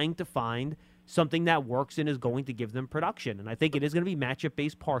 trying to find something that works and is going to give them production. And I think it is going to be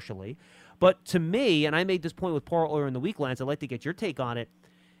matchup-based partially. But to me, and I made this point with Paul earlier in the week, Lance, I'd like to get your take on it.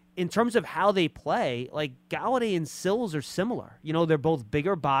 In terms of how they play, like Golladay and Sills are similar. You know, they're both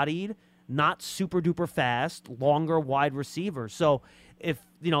bigger bodied, not super duper fast, longer wide receivers. So if,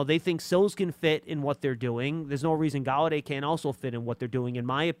 you know, they think Sills can fit in what they're doing, there's no reason Golladay can't also fit in what they're doing, in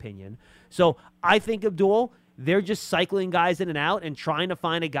my opinion. So I think, Abdul, they're just cycling guys in and out and trying to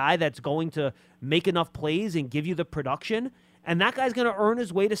find a guy that's going to make enough plays and give you the production. And that guy's going to earn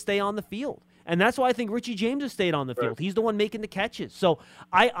his way to stay on the field. And that's why I think Richie James has stayed on the field. He's the one making the catches. So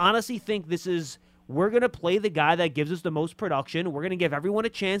I honestly think this is, we're going to play the guy that gives us the most production. We're going to give everyone a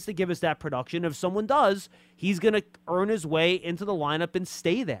chance to give us that production. If someone does, he's going to earn his way into the lineup and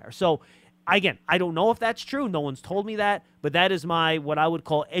stay there. So, again, I don't know if that's true. No one's told me that. But that is my, what I would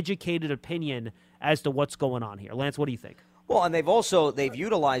call, educated opinion as to what's going on here. Lance, what do you think? Well, and they've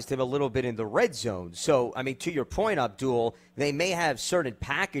utilized him a little bit in the red zone. So, I mean, to your point, Abdul, they may have certain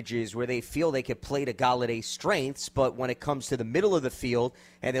packages where they feel they could play to Galladay's strengths, but when it comes to the middle of the field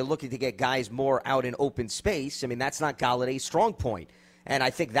and they're looking to get guys more out in open space, I mean, that's not Galladay's strong point. And I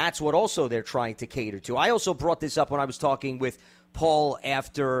think that's what also they're trying to cater to. I also brought this up when I was talking with Paul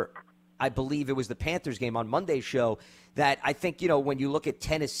after, I believe it was the Panthers game on Monday's show, that I think, you know, when you look at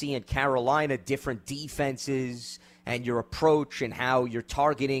Tennessee and Carolina, different defenses and your approach and how you're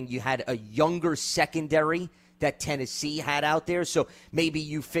targeting, you had a younger secondary that Tennessee had out there. So maybe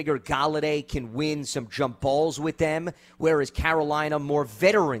you figure Golladay can win some jump balls with them, whereas Carolina, more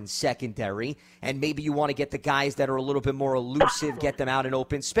veteran secondary, and maybe you want to get the guys that are a little bit more elusive, get them out in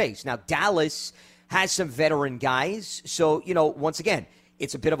open space. Now, Dallas has some veteran guys. So, you know, once again,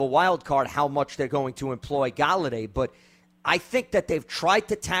 it's a bit of a wild card how much they're going to employ Golladay, but I think that they've tried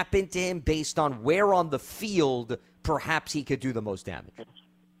to tap into him based on where on the field perhaps he could do the most damage.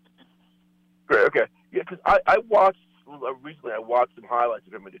 Great, okay. Yeah, because I watched, recently I watched some highlights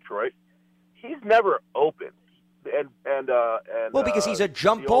of him in Detroit. He's never open. Well, because he's a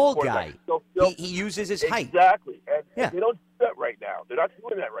jump ball guy. He uses his height. Exactly. And they don't do that right now. They're not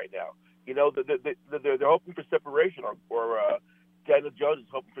doing that right now. You know, they're hoping for separation, or Daniel Jones is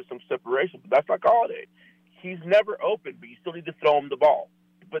hoping for some separation, but that's not Golladay. He's never open, but you still need to throw him the ball.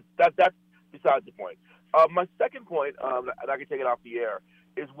 But that's besides the point. My second point, and I can take it off the air,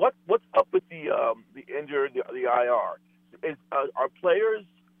 is what's up with the injured, the IR? Are players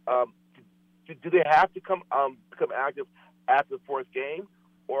do they have to become active after the 4th game,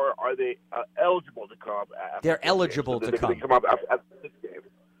 or are they eligible to come up after? They're eligible to come. They come up after the 6th game.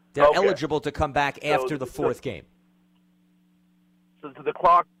 They're eligible to come back after the 4th game. So the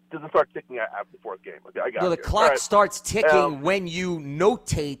clock doesn't start ticking after the 4th game. Okay, I got it. No, the clock starts ticking when you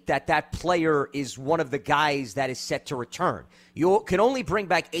notate that player is one of the guys that is set to return. You can only bring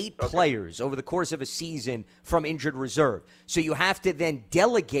back 8 players over the course of a season from injured reserve. So you have to then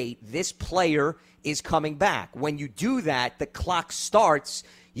delegate this player is coming back. When you do that, the clock starts.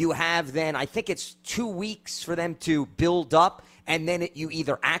 You have then, I think it's 2 weeks for them to build up, and then you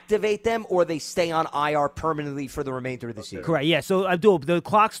either activate them or they stay on IR permanently for the remainder of the season. Correct, yeah. So, Abdul, the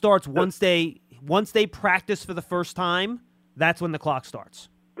clock starts once they practice for the first time. That's when the clock starts.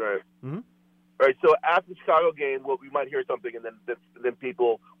 Right. Mm-hmm. All right, so after the Chicago game, we might hear something, and then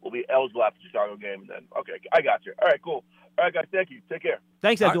people will be eligible after the Chicago game. And then, okay, I got you. All right, cool. All right, guys, thank you. Take care.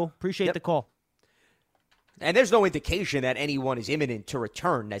 Thanks, Abdul. Appreciate the call. And there's no indication that anyone is imminent to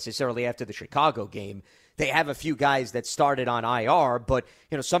return necessarily after the Chicago game. They have a few guys that started on IR, but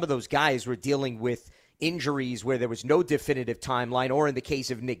some of those guys were dealing with injuries where there was no definitive timeline, or in the case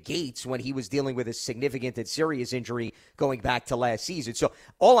of Nick Gates, when he was dealing with a significant and serious injury going back to last season. So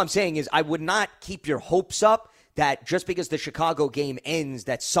all I'm saying is I would not keep your hopes up that just because the Chicago game ends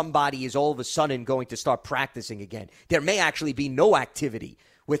that somebody is all of a sudden going to start practicing again. There may actually be no activity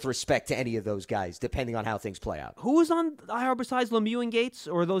with respect to any of those guys, depending on how things play out. Who was on IR besides Lemieux and Gates,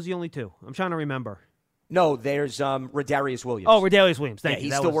 or are those the only two? I'm trying to remember. No, there's Rodarius Williams. Oh, Rodarius Williams. Thank you.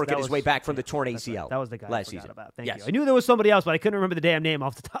 He's still working his way back from the torn ACL. Right. That was the guy last I forgot season. About. Thank you. I knew there was somebody else, but I couldn't remember the damn name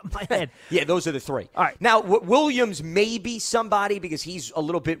off the top of my head. Yeah, those are the three. All right. Now, Williams may be somebody because he's a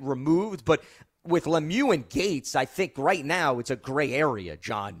little bit removed, but with Lemieux and Gates, I think right now it's a gray area,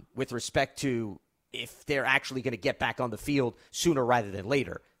 John, with respect to if they're actually going to get back on the field sooner rather than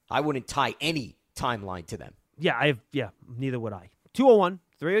later. I wouldn't tie any timeline to them. Yeah, neither would I.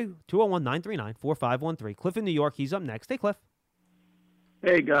 201-939-4513. Cliff in New York, he's up next. Hey, Cliff.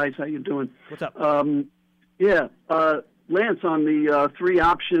 Hey, guys, how you doing? What's up? Lance, on the three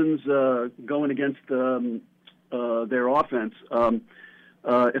options going against their offense,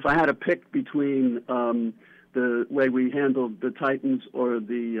 if I had to pick between the way we handled the Titans or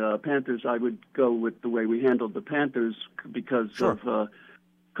the Panthers, I would go with the way we handled the Panthers because of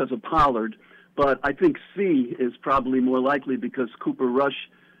Pollard. But I think C is probably more likely because Cooper Rush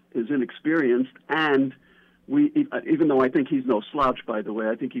is inexperienced, and even though I think he's no slouch, by the way,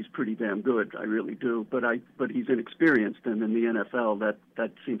 I think he's pretty damn good. I really do. But he's inexperienced, and in the NFL,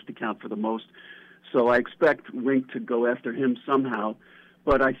 that seems to count for the most. So I expect Wink to go after him somehow.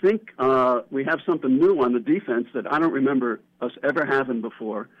 But I think we have something new on the defense that I don't remember us ever having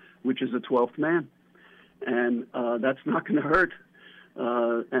before, which is a 12th man, and that's not going to hurt.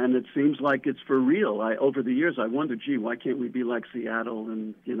 And it seems like it's for real. Over the years, I wondered, why can't we be like Seattle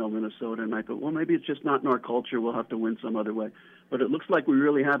and Minnesota? And I thought, well, maybe it's just not in our culture. We'll have to win some other way. But it looks like we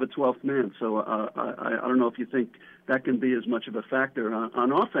really have a 12th man. So I don't know if you think that can be as much of a factor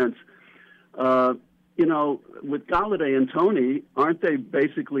on offense. With Golladay and Toney, aren't they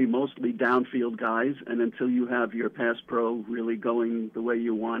basically mostly downfield guys? And until you have your pass pro really going the way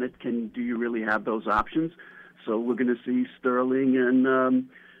you want it, do you really have those options? So we're going to see Sterling and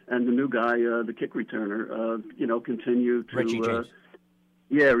the new guy, the kick returner, continue to. Richie James.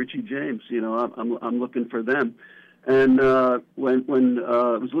 Richie James. I'm looking for them. And when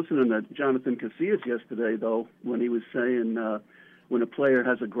I was listening to Jonathan Casillas yesterday, though, when he was saying when a player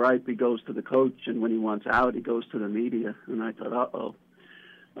has a gripe, he goes to the coach, and when he wants out, he goes to the media. And I thought, uh-oh.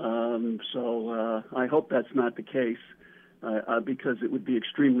 So I hope that's not the case because it would be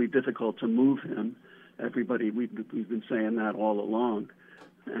extremely difficult to move him. Everybody, we've been saying that all along,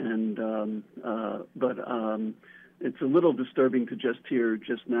 and but it's a little disturbing to just hear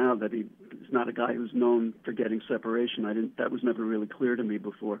just now that he's not a guy who's known for getting separation. That was never really clear to me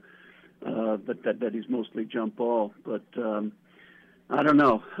before, but that he's mostly jump ball. But I don't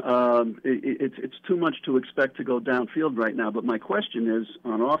know. It's too much to expect to go downfield right now. But my question is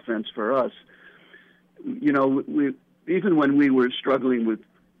on offense for us. Even when we were struggling with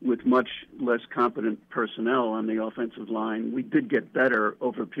much less competent personnel on the offensive line, we did get better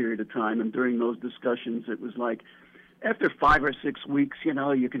over a period of time. And during those discussions, it was like after 5 or 6 weeks,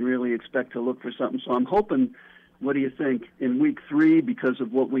 you can really expect to look for something. So I'm hoping, what do you think, in week 3, because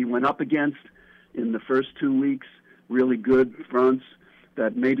of what we went up against in the first 2 weeks, really good fronts,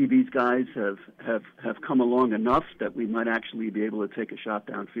 that maybe these guys have come along enough that we might actually be able to take a shot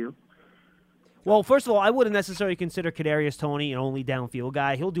downfield? Well, first of all, I wouldn't necessarily consider Kadarius Toney an only downfield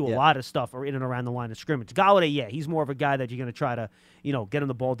guy. He'll do a lot of stuff in and around the line of scrimmage. Golladay, he's more of a guy that you're going to try to, get him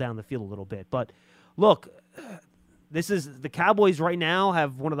the ball down the field a little bit. But look, the Cowboys right now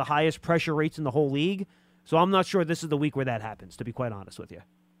have one of the highest pressure rates in the whole league. So I'm not sure this is the week where that happens, to be quite honest with you.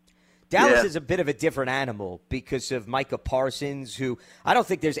 Dallas is a bit of a different animal because of Micah Parsons, who I don't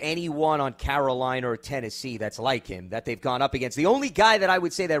think there's anyone on Carolina or Tennessee that's like him that they've gone up against. The only guy that I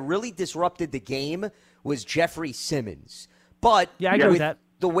would say that really disrupted the game was Jeffrey Simmons. But I agree with that.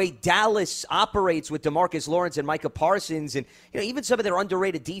 The way Dallas operates with DeMarcus Lawrence and Micah Parsons and even some of their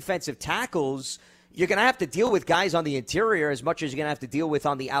underrated defensive tackles, you're going to have to deal with guys on the interior as much as you're going to have to deal with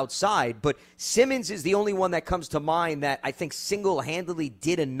on the outside. But Simmons is the only one that comes to mind that I think single-handedly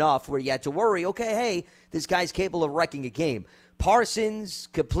did enough where you had to worry, okay, hey, this guy's capable of wrecking a game. Parsons,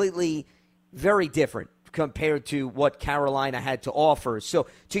 completely very different compared to what Carolina had to offer. So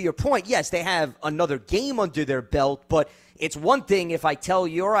to your point, yes, they have another game under their belt, but it's one thing if I tell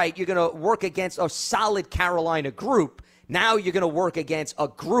you, all right, you're going to work against a solid Carolina group. Now you're going to work against a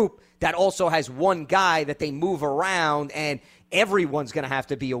group that also has one guy that they move around, and everyone's going to have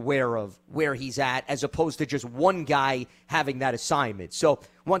to be aware of where he's at, as opposed to just one guy having that assignment. So,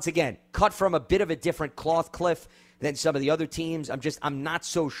 once again, cut from a bit of a different cloth, Cliff, than some of the other teams. I'm not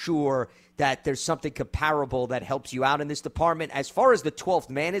so sure that there's something comparable that helps you out in this department. As far as the 12th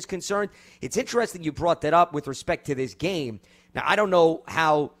man is concerned, it's interesting you brought that up with respect to this game. Now, I don't know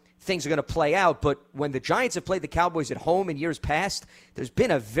how things are going to play out, but when the Giants have played the Cowboys at home in years past, there's been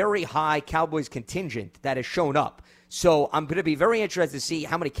a very high Cowboys contingent that has shown up. So I'm going to be very interested to see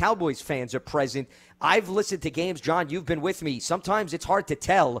how many Cowboys fans are present. I've listened to games, John, you've been with me. Sometimes it's hard to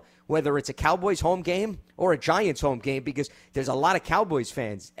tell whether it's a Cowboys home game or a Giants home game because there's a lot of Cowboys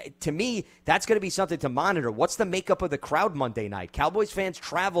fans. To me, that's going to be something to monitor. What's the makeup of the crowd Monday night? Cowboys fans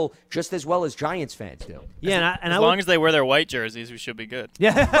travel just as well as Giants fans do. Yeah, as long as they wear their white jerseys, we should be good.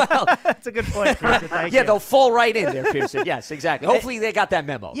 Yeah, well, that's a good point, Pearson. Thank yeah, you. they'll fall right in there, Pearson. Yes, exactly. Hopefully they got that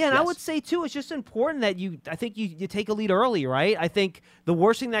memo. Yeah, and yes. I would say, too, it's just important that you take a lead early, right? I think the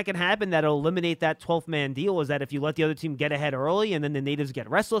worst thing that can happen that'll eliminate that 12th-man deal is that if you let the other team get ahead early and then the natives get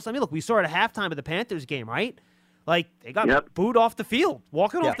restless. I mean, look, we saw it at halftime of the Panthers game, right? Like, they got booed off the field,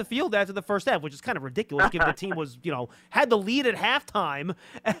 walking off the field after the first half, which is kind of ridiculous given the team was, had the lead at halftime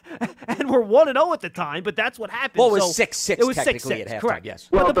and were 1-0 at the time, but that's what happened. Well, it was 6-6 It was technically 6-6, at halftime, correct. yes.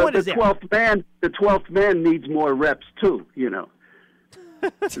 Well, but the point is, the 12th man needs more reps too,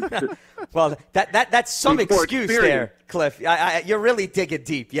 Well, that's some excuse experience. there, Cliff. You're really digging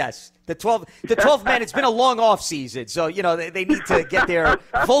deep. Yes, the 12th man. It's been a long off season, so they need to get their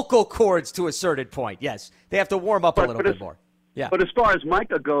vocal cords to a certain point. Yes, they have to warm up a little bit more. Yeah. But as far as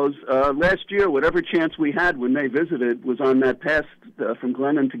Micah goes, last year, whatever chance we had when they visited was on that pass from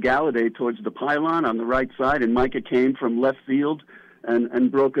Glennon to Galladay towards the pylon on the right side, and Micah came from left field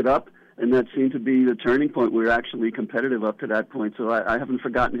and broke it up. And that seemed to be the turning point. We were actually competitive up to that point. So I haven't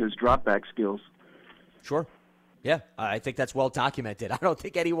forgotten his drop-back skills. Sure. Yeah, I think that's well documented. I don't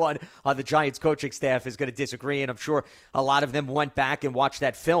think anyone on the Giants coaching staff is going to disagree, and I'm sure a lot of them went back and watched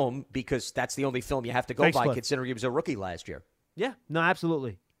that film because that's the only film you have to go by, considering he was a rookie last year. Yeah, no,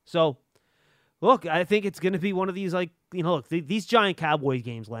 absolutely. So, look, I think it's going to be one of these, these Giant Cowboys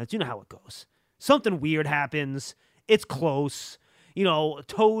games, Lance, you know how it goes. Something weird happens. It's close.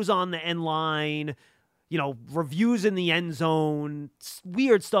 Toes on the end line, reviews in the end zone.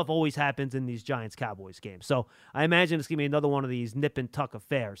 Weird stuff always happens in these Giants-Cowboys games. So I imagine it's going to be another one of these nip and tuck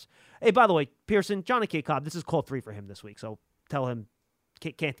affairs. Hey, by the way, Pearson, Johnny K. Cobb, this is call 3 for him this week, so tell him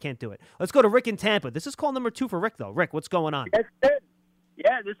can't do it. Let's go to Rick in Tampa. This is call number 2 for Rick, though. Rick, what's going on?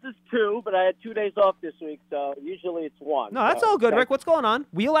 Yeah, this is 2, but I had 2 days off this week, so usually it's 1. No, that's all good, Rick. What's going on?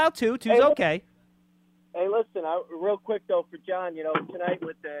 We allow 2. 2's okay. Hey, listen, real quick, though, for John, tonight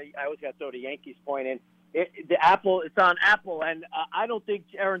with I always got to throw the Yankees point in. It's on Apple, and I don't think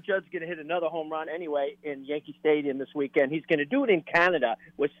Aaron Judge's going to hit another home run anyway in Yankee Stadium this weekend. He's going to do it in Canada,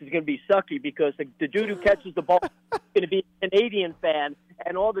 which is going to be sucky because the dude who catches the ball is going to be a Canadian fan,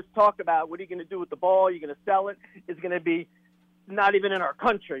 and all this talk about what are you going to do with the ball, you're going to sell it, is going to be not even in our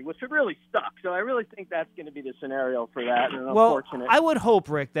country, which would really suck. So I really think that's going to be the scenario for that. And unfortunate. I would hope,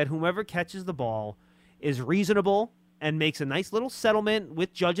 Rick, that whomever catches the ball is reasonable and makes a nice little settlement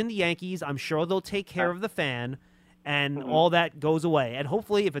with Judge and the Yankees. I'm sure they'll take care of the fan, and all that goes away. And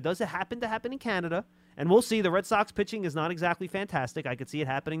hopefully, if it does happen to happen in Canada, and we'll see, the Red Sox pitching is not exactly fantastic. I could see it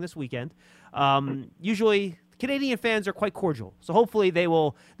happening this weekend. Usually, Canadian fans are quite cordial, so hopefully they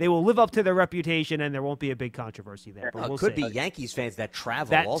will live up to their reputation, and there won't be a big controversy there. But we'll could see. be Yankees fans that travel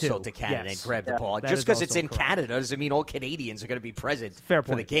That also too. to Canada Yes. and grab the ball. That Just is because it's also in correct. Canada doesn't mean all Canadians are going to be present Fair for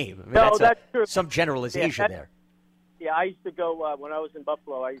the point. game. I mean, No, that's true. some generalization there. Yeah, I used to go when I was in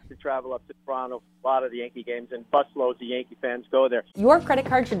Buffalo. I used to travel up to Toronto for a lot of the Yankee games, and busloads of Yankee fans go there. Your credit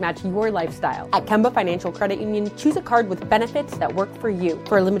card should match your lifestyle. At Kemba Financial Credit Union, choose a card with benefits that work for you.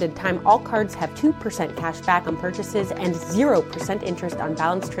 For a limited time, all cards have 2% cash back on purchases and 0% interest on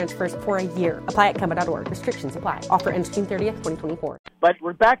balance transfers for a year. Apply at Kemba.org. Restrictions apply. Offer ends June 30th, 2024. But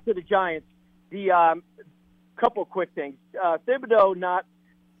we're back to the Giants. The couple quick things. Thibodeau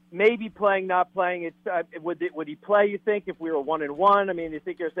maybe playing, not playing. Would he play, you think, if we were 1-1? I mean, do you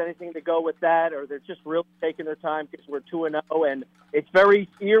think there's anything to go with that, or they're just really taking their time because we're 2-0? And it's very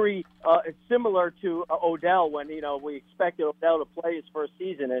eerie. It's similar to Odell when, we expected Odell to play his first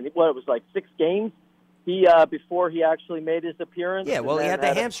season. And it was like 6 games before he actually made his appearance. Yeah, well, he had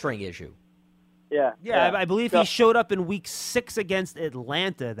the hamstring issue. Yeah. I believe he showed up in Week 6 against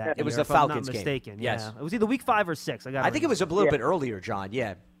Atlanta that year. It was the if I'm Falcons not mistaken. game. Yes. Yeah. It was either Week 5 or 6. I think it was a little bit earlier, John.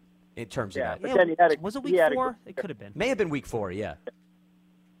 Yeah, in terms of that. But then was it Week 4? It could have been. May have been Week 4. Yeah.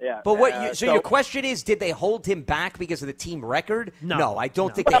 Yeah. But so your question is, did they hold him back because of the team record? No, I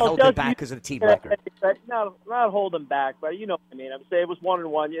don't think they held him back because of the team record. No, not hold him back, but you know what I mean. I'm saying it was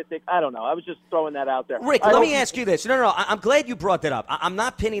 1-1. You think, I don't know. I was just throwing that out there. Rick, let me ask you this. No, I'm glad you brought that up. I'm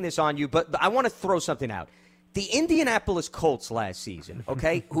not pinning this on you, but I want to throw something out. The Indianapolis Colts last season,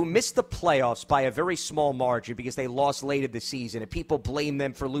 okay, who missed the playoffs by a very small margin because they lost late in the season, and people blame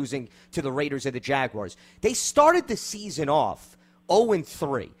them for losing to the Raiders and the Jaguars. They started the season off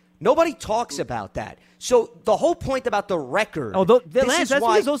 0-3. Nobody talks about that. So the whole point about the record. Oh, Lance, that's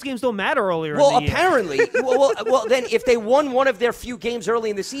because those games don't matter earlier. Well, in the apparently. well, then if they won one of their few games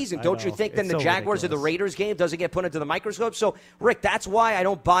early in the season, don't you think then the Jaguars or the Raiders game doesn't get put into the microscope? So, Rick, that's why I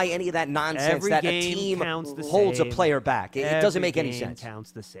don't buy any of that nonsense that a team holds a player back. It doesn't make any sense.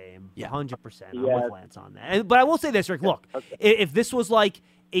 Counts the same. 100%. I'm with Lance on that. But I will say this, Rick. Look, if this was like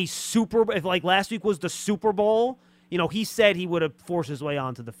if like last week was the Super Bowl. You know, he said he would have forced his way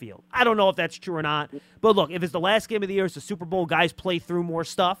onto the field. I don't know if that's true or not. But look, if it's the last game of the year, it's the Super Bowl, guys play through more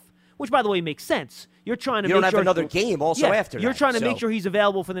stuff, which, by the way, makes sense. You're trying to You don't have another game also after that. You're trying to make sure he's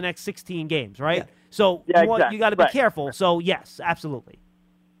available for the next 16 games, right? Yeah. So exactly. you got to be careful. So, yes, absolutely.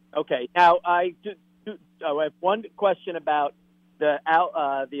 Okay. Now, I have one question about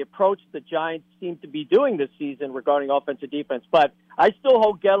the approach the Giants seem to be doing this season regarding offensive defense. But I still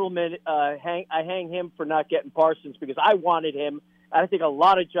hold Gettleman. I hang him for not getting Parsons because I wanted him. I think a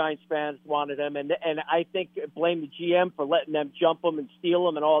lot of Giants fans wanted him, and I think blame the GM for letting them jump him and steal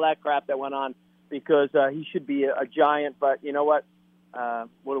him and all that crap that went on because he should be a Giant. But you know what?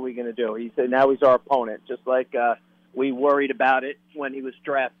 What are we going to do? Now he's our opponent, just like we worried about it when he was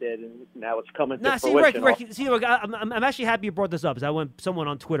drafted, and now it's coming to fruition. Rick, I'm actually happy you brought this up, because someone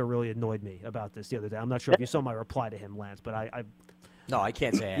on Twitter really annoyed me about this the other day. I'm not sure if you saw my reply to him, Lance, but No, I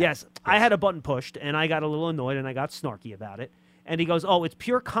can't say Yes, I had a button pushed, and I got a little annoyed, and I got snarky about it. And he goes, it's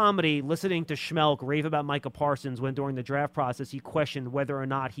pure comedy listening to Schmelk rave about Micah Parsons when during the draft process he questioned whether or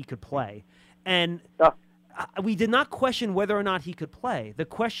not he could play. And we did not question whether or not he could play. The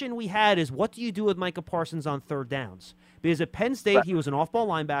question we had is, what do you do with Micah Parsons on third downs? Because at Penn State, he was an off-ball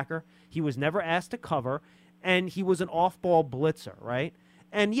linebacker. He was never asked to cover, and he was an off-ball blitzer, right?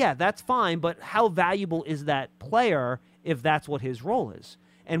 And, yeah, that's fine, but how valuable is that player if that's what his role is?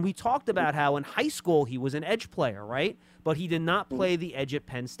 And we talked about how in high school he was an edge player, right? But he did not play the edge at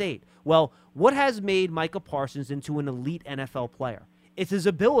Penn State. Well, what has made Micah Parsons into an elite NFL player? It's his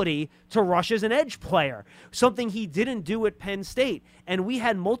ability to rush as an edge player, something he didn't do at Penn State. And we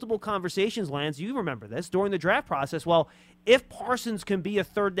had multiple conversations, Lance, you remember this, during the draft process. Well, if Parsons can be a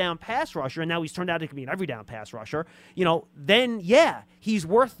third down pass rusher, and now he's turned out to be an every down pass rusher, then, yeah, he's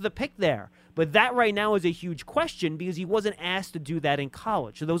worth the pick there. But that right now is a huge question because he wasn't asked to do that in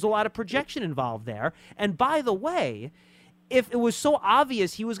college. So there was a lot of projection involved there. And by the way, if it was so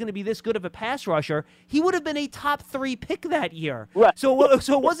obvious he was going to be this good of a pass rusher, he would have been a top 3 pick that year. Right. So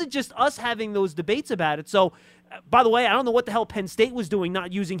it wasn't just us having those debates about it. So, by the way, I don't know what the hell Penn State was doing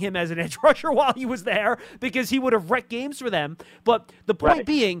not using him as an edge rusher while he was there because he would have wrecked games for them. But the point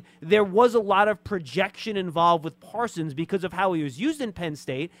being, there was a lot of projection involved with Parsons because of how he was used in Penn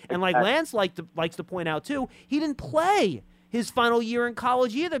State. And like Lance likes to point out, too, he didn't play his final year in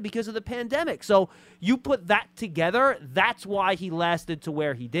college either because of the pandemic. So you put that together, that's why he lasted to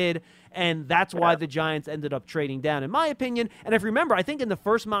where he did, and that's why the Giants ended up trading down, in my opinion. And if you remember, I think in the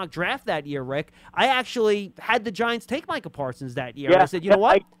first mock draft that year, Rick, I actually had the Giants take Micah Parsons that year. Yeah, I said, you know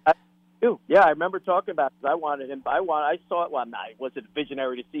what? I remember talking about it. I wanted him. I saw it. Well, I wasn't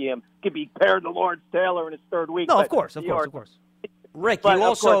visionary to see him could be paired to Lawrence Taylor in his third week. No, of course. Rick,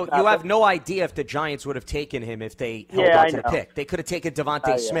 you have no idea if the Giants would have taken him if they held on to the pick. They could have taken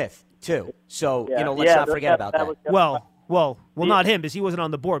Devontae Smith, too. So, let's not forget about that. Well, not him, because he wasn't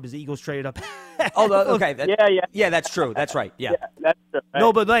on the board because the Eagles traded up. Okay. Yeah, that's true. That's right. Yeah. That's true.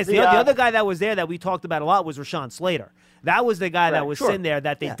 No, but Lance, the other guy that was there that we talked about a lot was Rashawn Slater. That was the guy that was sitting there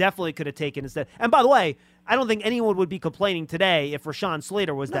that they definitely could have taken instead. And by the way, I don't think anyone would be complaining today if Rashawn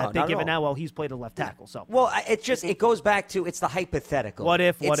Slater was that big, given how well he's played a left tackle. So, well, it goes back to it's the hypothetical.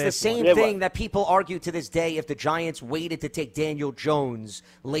 It's the same thing that people argue to this day if the Giants waited to take Daniel Jones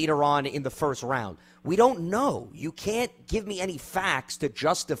later on in the first round. We don't know. You can't give me any facts to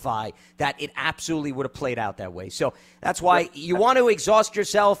justify that it absolutely would have played out that way. So that's why you want to exhaust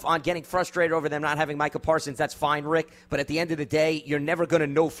yourself on getting frustrated over them not having Micah Parsons. That's fine, Rick. But at the end of the day, you're never going to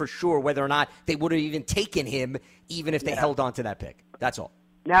know for sure whether or not they would have even taken him, even if they held on to that pick. That's all.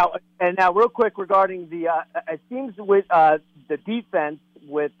 Now, real quick regarding the it seems with the defense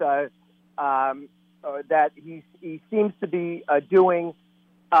with that he seems to be doing.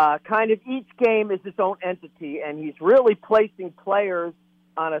 Kind of each game is its own entity, and he's really placing players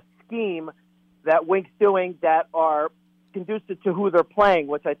on a scheme that Wink's doing that are conducive to who they're playing,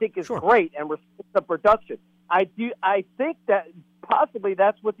 which I think is great, and we're seeing some production. I think that possibly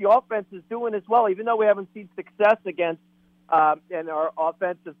that's what the offense is doing as well, even though we haven't seen success against in our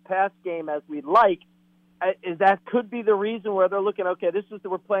offensive pass game as we'd like. Is that could be the reason where they're looking, okay, this is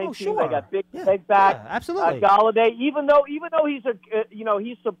we're playing team. They got big leg back. Yeah, absolutely. Galladay, even though he's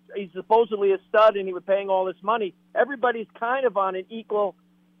he's supposedly a stud and he was paying all this money, everybody's kind of on an equal.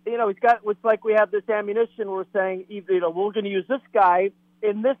 He's got. It's like we have this ammunition. We're saying, we're going to use this guy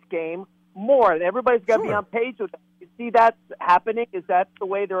in this game more, and everybody's got to be on page with that. You see that happening? Is that the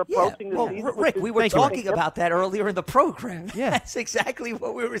way they're approaching the season? Rick, we were talking about that earlier in the program. Yeah. That's exactly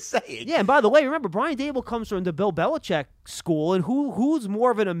what we were saying. Yeah, and by the way, remember, Brian Daboll comes from the Bill Belichick school, and who's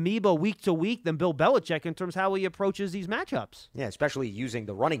more of an amoeba week to week than Bill Belichick in terms of how he approaches these matchups? Yeah, especially using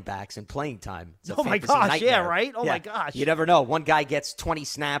the running backs in playing time. Oh, my gosh, yeah, right? Oh, my gosh. You never know. One guy gets 20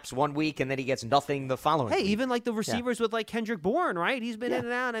 snaps one week, and then he gets nothing the following week. Even like the receivers with like Kendrick Bourne, right? He's been in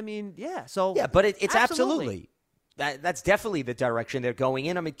and out. I mean, so. Yeah, but it's absolutely. That's definitely the direction they're going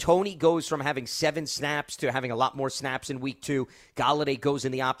in. I mean, Tony goes from having 7 snaps to having a lot more snaps in week 2. Galladay goes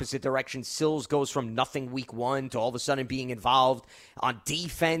in the opposite direction. Sills goes from nothing week 1 to all of a sudden being involved. On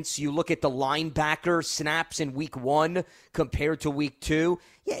defense, you look at the linebacker snaps in week 1 compared to week 2.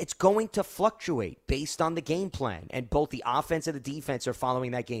 Yeah, it's going to fluctuate based on the game plan, and both the offense and the defense are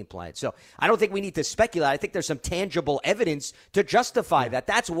following that game plan. So I don't think we need to speculate. I think there's some tangible evidence to justify that.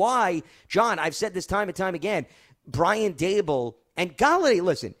 That's why, John, I've said this time and time again, Brian Daboll and Galladay,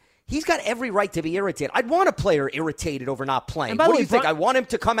 listen, he's got every right to be irritated. I'd want a player irritated over not playing. What do you think? I want him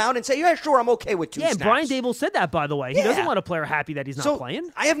to come out and say, yeah, sure, I'm okay with 2 snaps. Yeah, Brian Daboll said that, by the way. He doesn't want a player happy that he's not playing.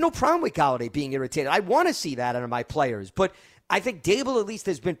 I have no problem with Galladay being irritated. I want to see that out of my players. But I think Daboll at least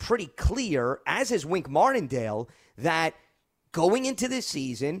has been pretty clear, as has Wink Martindale, that going into this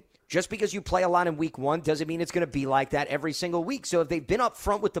season, just because you play a lot in week 1 doesn't mean it's going to be like that every single week. So if they've been up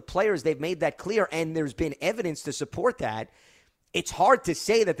front with the players, they've made that clear, and there's been evidence to support that, it's hard to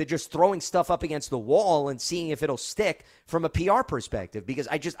say that they're just throwing stuff up against the wall and seeing if it'll stick from a PR perspective, because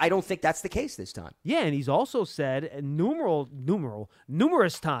I don't think that's the case this time. Yeah, and he's also said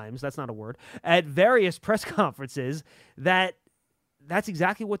numerous times, that's not a word, at various press conferences that that's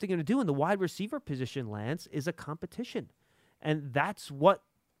exactly what they're going to do in the wide receiver position, Lance, is a competition. And that's what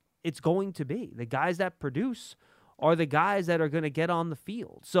it's going to be. The guys that produce are the guys that are going to get on the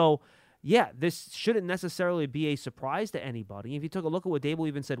field. So, yeah, this shouldn't necessarily be a surprise to anybody. If you took a look at what Daboll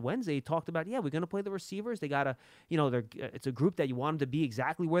even said Wednesday, he talked about, we're going to play the receivers. They got to, it's a group that you want them to be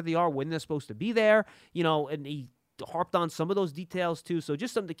exactly where they are when they're supposed to be there, and he harped on some of those details too. So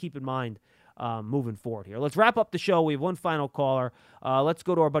just something to keep in mind moving forward here. Let's wrap up the show. We have one final caller. Let's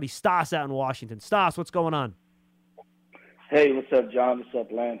go to our buddy Stas out in Washington. Stas, what's going on? Hey, what's up, John? What's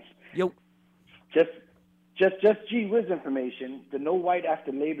up, Lance? Yo. Just gee whiz information. The no white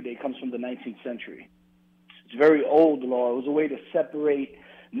after Labor Day comes from the 19th century. It's very old law. It was a way to separate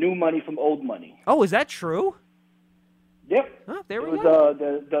new money from old money. Oh, is that true? Yep. Oh, there we go.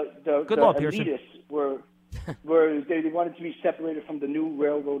 The elitists were they wanted to be separated from the new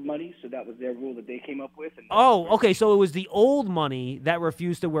railroad money, so that was their rule that they came up with. And okay. So it was the old money that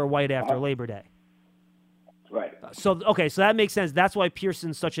refused to wear white after Labor Day. Right. So that makes sense. That's why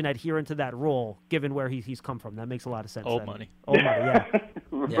Pearson's such an adherent to that rule, given where he's come from. That makes a lot of sense. Old money, yeah.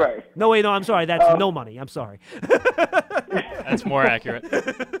 Right. No, wait, no, I'm sorry. That's no money. I'm sorry. That's more accurate.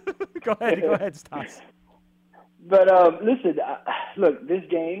 Go ahead, Stas. But listen, look, this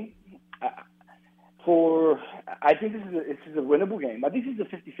game, I think this is a winnable game. I think this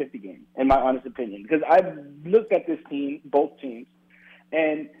is a 50-50 game, in my honest opinion, because I've looked at this team, both teams,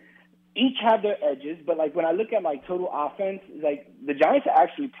 and each have their edges, but like when I look at like total offense, like the Giants are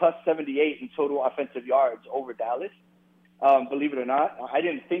actually plus 78 in total offensive yards over Dallas. Believe it or not, I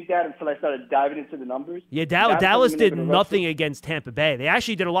didn't think that until I started diving into the numbers. Yeah, Dallas did nothing against Tampa Bay. They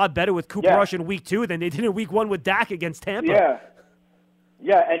actually did a lot better with Cooper Rush in week 2 than they did in week 1 with Dak against Tampa.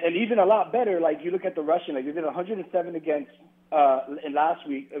 Yeah, and even a lot better. Like you look at the rushing, like they did 107 against in last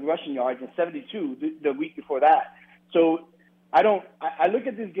week rushing yards and 72 the week before that. So I look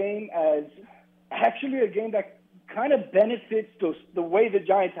at this game as actually a game that kind of benefits the way the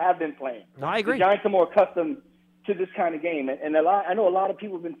Giants have been playing. No, I agree. The Giants are more accustomed to this kind of game, and I know a lot of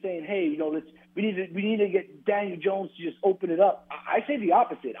people have been saying, hey, we need to get Daniel Jones to just open it up. I say the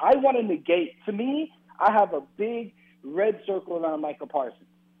opposite. I want to negate. To me, I have a big red circle around Michael Parsons,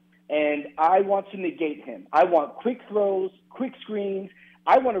 and I want to negate him. I want quick throws, quick screens.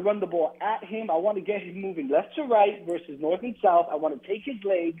 I want to run the ball at him. I want to get him moving left to right versus north and south. I want to take his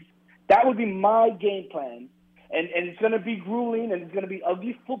legs. That would be my game plan. and it's going to be grueling and it's going to be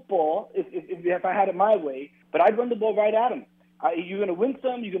ugly football if I had it my way. But I'd run the ball right at him. You're going to win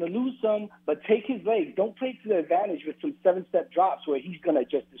some, you're going to lose some, but take his legs. Don't play to the advantage with some 7-step drops where he's going to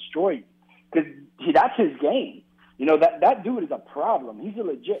just destroy you, because that's his game. You know, that dude is a problem. He's a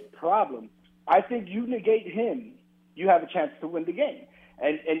legit problem. I think you negate him, you have a chance to win the game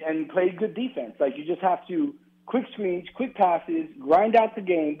and play good defense. Like, you just have to quick screens, quick passes, grind out the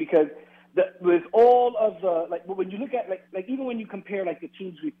game, because with all of the, like, when you look at, like even when you compare, like, the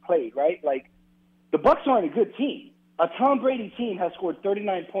teams we've played, right? Like, the Bucs aren't a good team. A Tom Brady team has scored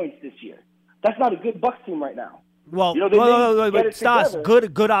 39 points this year. That's not a good Bucs team right now. Well, you know, but Stas,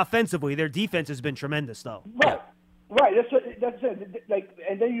 good offensively. Their defense has been tremendous, though. Right. That's it. Like,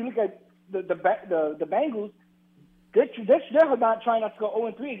 and then you look at the Bengals. They're not trying not to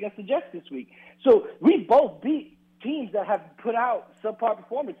go 0-3 against the Jets this week. So we both beat teams that have put out subpar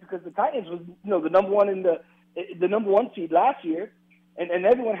performance, because the Titans was, you know, the number one seed last year, and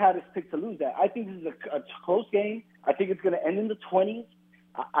everyone had us picked to lose that. I think this is a close game. I think it's going to end in the 20s.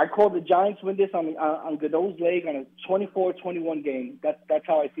 I call the Giants win this on Godot's leg on a 24-21 game. That's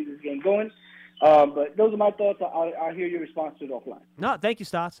how I see this game going. But those are my thoughts. I'll hear your response to it offline. No, thank you,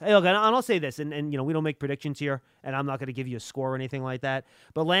 Stas. Hey, look, and I'll say this, and you know, we don't make predictions here, and I'm not going to give you a score or anything like that.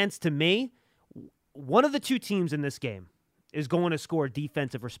 But Lance, to me, one of the two teams in this game is going to score a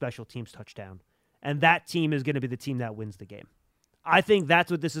defensive or special teams touchdown, and that team is going to be the team that wins the game. I think that's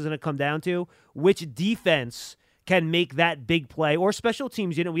what this is going to come down to. Which defense can make that big play, or special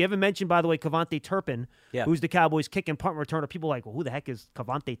teams. You know, we haven't mentioned, by the way, Kevontae Turpin, who's the Cowboys' kick and punt returner. People are like, well, who the heck is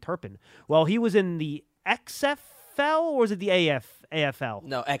Kevontae Turpin? Well, he was in the XFL, or was it the AFL?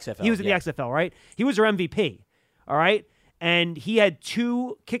 No, XFL. He was in the XFL, right? He was their MVP, all right? And he had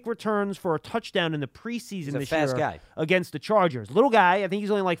 2 kick returns for a touchdown in the preseason this year against the Chargers. Little guy. I think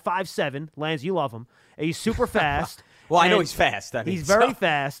he's only like 5'7". Lance, you love him. And he's super fast. Well, I know he's fast. I mean, he's very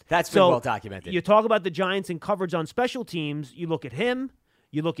fast. That's been well documented. You talk about the Giants in coverage on special teams. You look at him.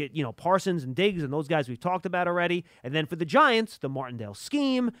 You look at, you know, Parsons and Diggs and those guys we've talked about already. And then for the Giants, the Martindale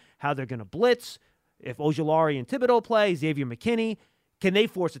scheme, how they're going to blitz. If Ojulari and Thibodeau play, Xavier McKinney, can they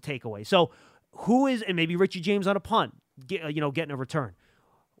force a takeaway? So who is, and maybe Richie James on a punt, getting a return.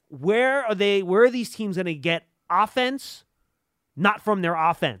 Where are these teams going to get offense? Not from their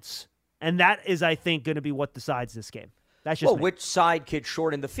offense. And that is, I think, going to be what decides this game. That's just which side could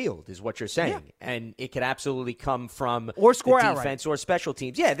shorten the field is what you're saying. Yeah. And it could absolutely come from or score the defense outright. Or special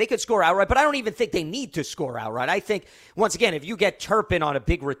teams. Yeah, they could score outright, but I don't even think they need to score outright. I think, once again, if you get Turpin on a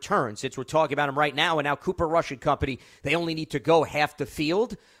big return, since we're talking about him right now, and now Cooper Rush and company, they only need to go half the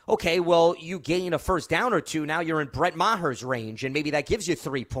field. Okay, well, you gain a first down or two. Now you're in Brett Maher's range, and maybe that gives you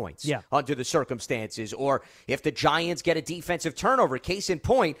 3 points under the circumstances. Or if the Giants get a defensive turnover, case in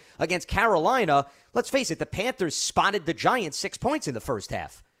point, against Carolina, let's face it, the Panthers spotted the Giants 6 points in the first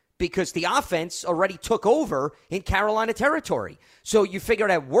half because the offense already took over in Carolina territory. So you figured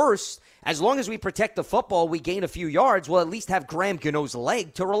at worst, as long as we protect the football, we gain a few yards, we'll at least have Graham Gano's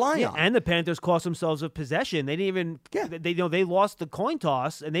leg to rely on. And the Panthers cost themselves a possession. They didn't even they lost the coin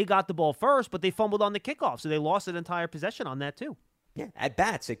toss and they got the ball first, but they fumbled on the kickoff. So they lost an entire possession on that too. Yeah, at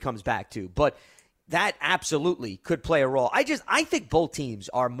bats it comes back to. But that absolutely could play a role. I think both teams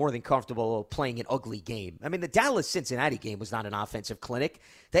are more than comfortable playing an ugly game. I mean, the Dallas-Cincinnati game was not an offensive clinic.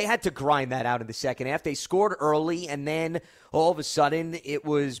 They had to grind that out in the second half. They scored early, and then all of a sudden it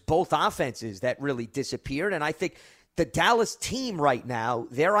was both offenses that really disappeared. And I think the Dallas team right now,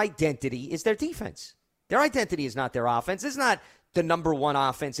 their identity is their defense. Their identity is not their offense. It's not the number one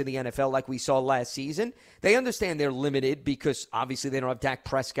offense in the NFL like we saw last season. They understand they're limited because obviously they don't have Dak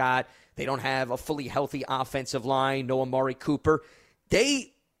Prescott. They don't have a fully healthy offensive line, no Amari Cooper.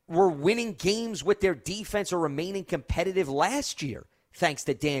 They were winning games with their defense or remaining competitive last year, thanks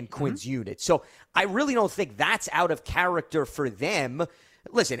to Dan Quinn's unit. So I really don't think that's out of character for them.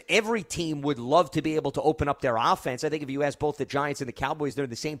 Listen, every team would love to be able to open up their offense. I think if you ask both the Giants and the Cowboys, they're in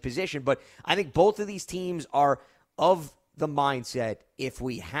the same position. But I think both of these teams are of the mindset, if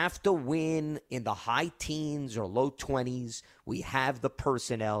we have to win in the high teens or low 20s, we have the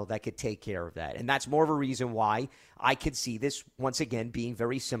personnel that could take care of that. And that's more of a reason why I could see this, once again, being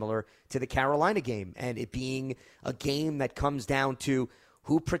very similar to the Carolina game and it being a game that comes down to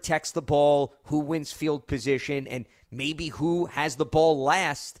who protects the ball, who wins field position, and maybe who has the ball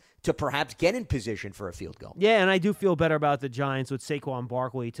last to perhaps get in position for a field goal. Yeah, and I do feel better about the Giants with Saquon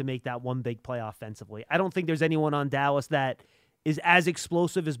Barkley to make that one big play offensively. I don't think there's anyone on Dallas that is as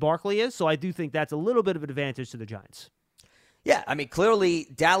explosive as Barkley is, so I do think that's a little bit of an advantage to the Giants. Yeah, I mean, clearly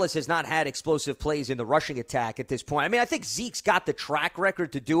Dallas has not had explosive plays in the rushing attack at this point. I mean, I think Zeke's got the track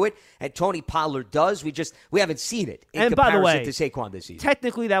record to do it, and Tony Pollard does. We haven't seen it in comparison to Saquon this season.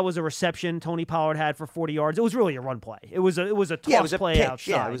 Technically, that was a reception Tony Pollard had for 40 yards. It was really a run play. It was a toss play pitch.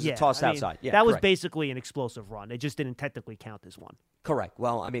 outside. Yeah, it was a toss outside. Yeah, that was correct. basically an explosive run. It just didn't technically count as one. Correct.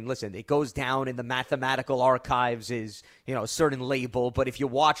 Well, I mean, listen, it goes down in the mathematical archives as, a certain label, but if you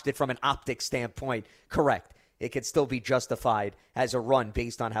watched it from an optic standpoint, correct. It could still be justified as a run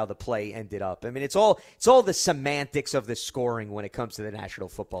based on how the play ended up. I mean, it's all the semantics of the scoring when it comes to the National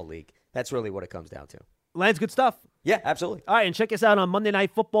Football League. That's really what it comes down to. Lance, good stuff. Yeah, absolutely. All right, and check us out on Monday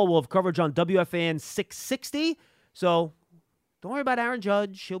Night Football. We'll have coverage on WFAN 660. So don't worry about Aaron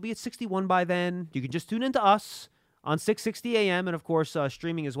Judge. He'll be at 61 by then. You can just tune into us on 660 a.m. and, of course,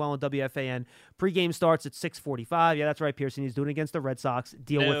 streaming as well on WFAN. Pregame starts at 6:45. Yeah, that's right, Pearson. He's doing it against the Red Sox.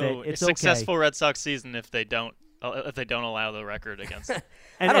 Deal with it. It's a successful Red Sox season if they don't allow the record against them.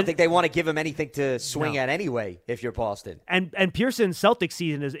 I don't think they want to give him anything to swing at anyway if you're Boston. And Pearson's Celtics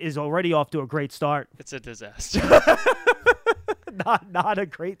season is already off to a great start. It's a disaster. Not a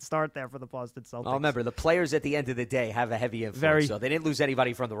great start there for the Boston Celtics. Well, remember, the players at the end of the day have a heavy influence, so they didn't lose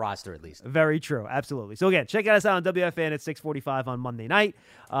anybody from the roster at least. Very true. Absolutely. So, again, check us out on WFAN at 6:45 on Monday night.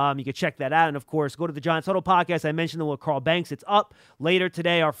 You can check that out. And, of course, go to the Giants Huddle podcast. I mentioned them with Carl Banks. It's up later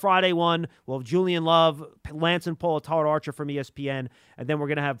today, our Friday one. We'll have Julian Love, Lance and Paul, Todd Archer from ESPN. And then we're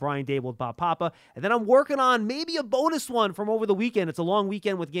going to have Brian Dable with Bob Papa. And then I'm working on maybe a bonus one from over the weekend. It's a long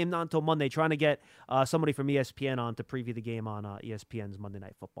weekend with game not until Monday, trying to get somebody from ESPN on to preview the game on ESPN's Monday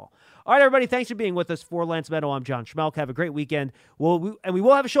Night Football. All right, everybody, thanks for being with us. For Lance Meadow, I'm John Schmelk. Have a great weekend. And we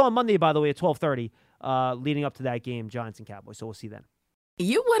will have a show on Monday, by the way, at 12:30, leading up to that game, Giants and Cowboys. So we'll see you then.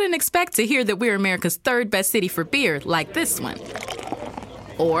 You wouldn't expect to hear that we're America's third best city for beer like this one.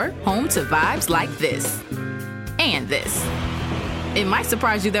 Or home to vibes like this. And this. It might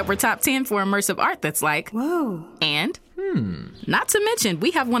surprise you that we're top 10 for immersive art that's like, whoa. And, not to mention,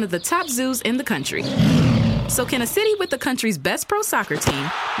 we have one of the top zoos in the country. So can a city with the country's best pro soccer team,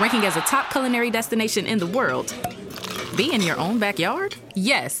 ranking as a top culinary destination in the world, be in your own backyard?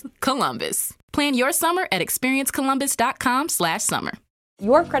 Yes, Columbus. Plan your summer at experiencecolumbus.com/summer.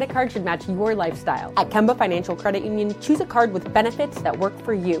 Your credit card should match your lifestyle. At Kemba Financial Credit Union, choose a card with benefits that work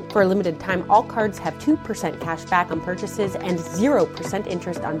for you. For a limited time, all cards have 2% cash back on purchases and 0%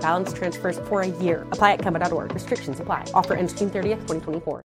 interest on balance transfers for a year. Apply at Kemba.org. Restrictions apply. Offer ends June 30th, 2024.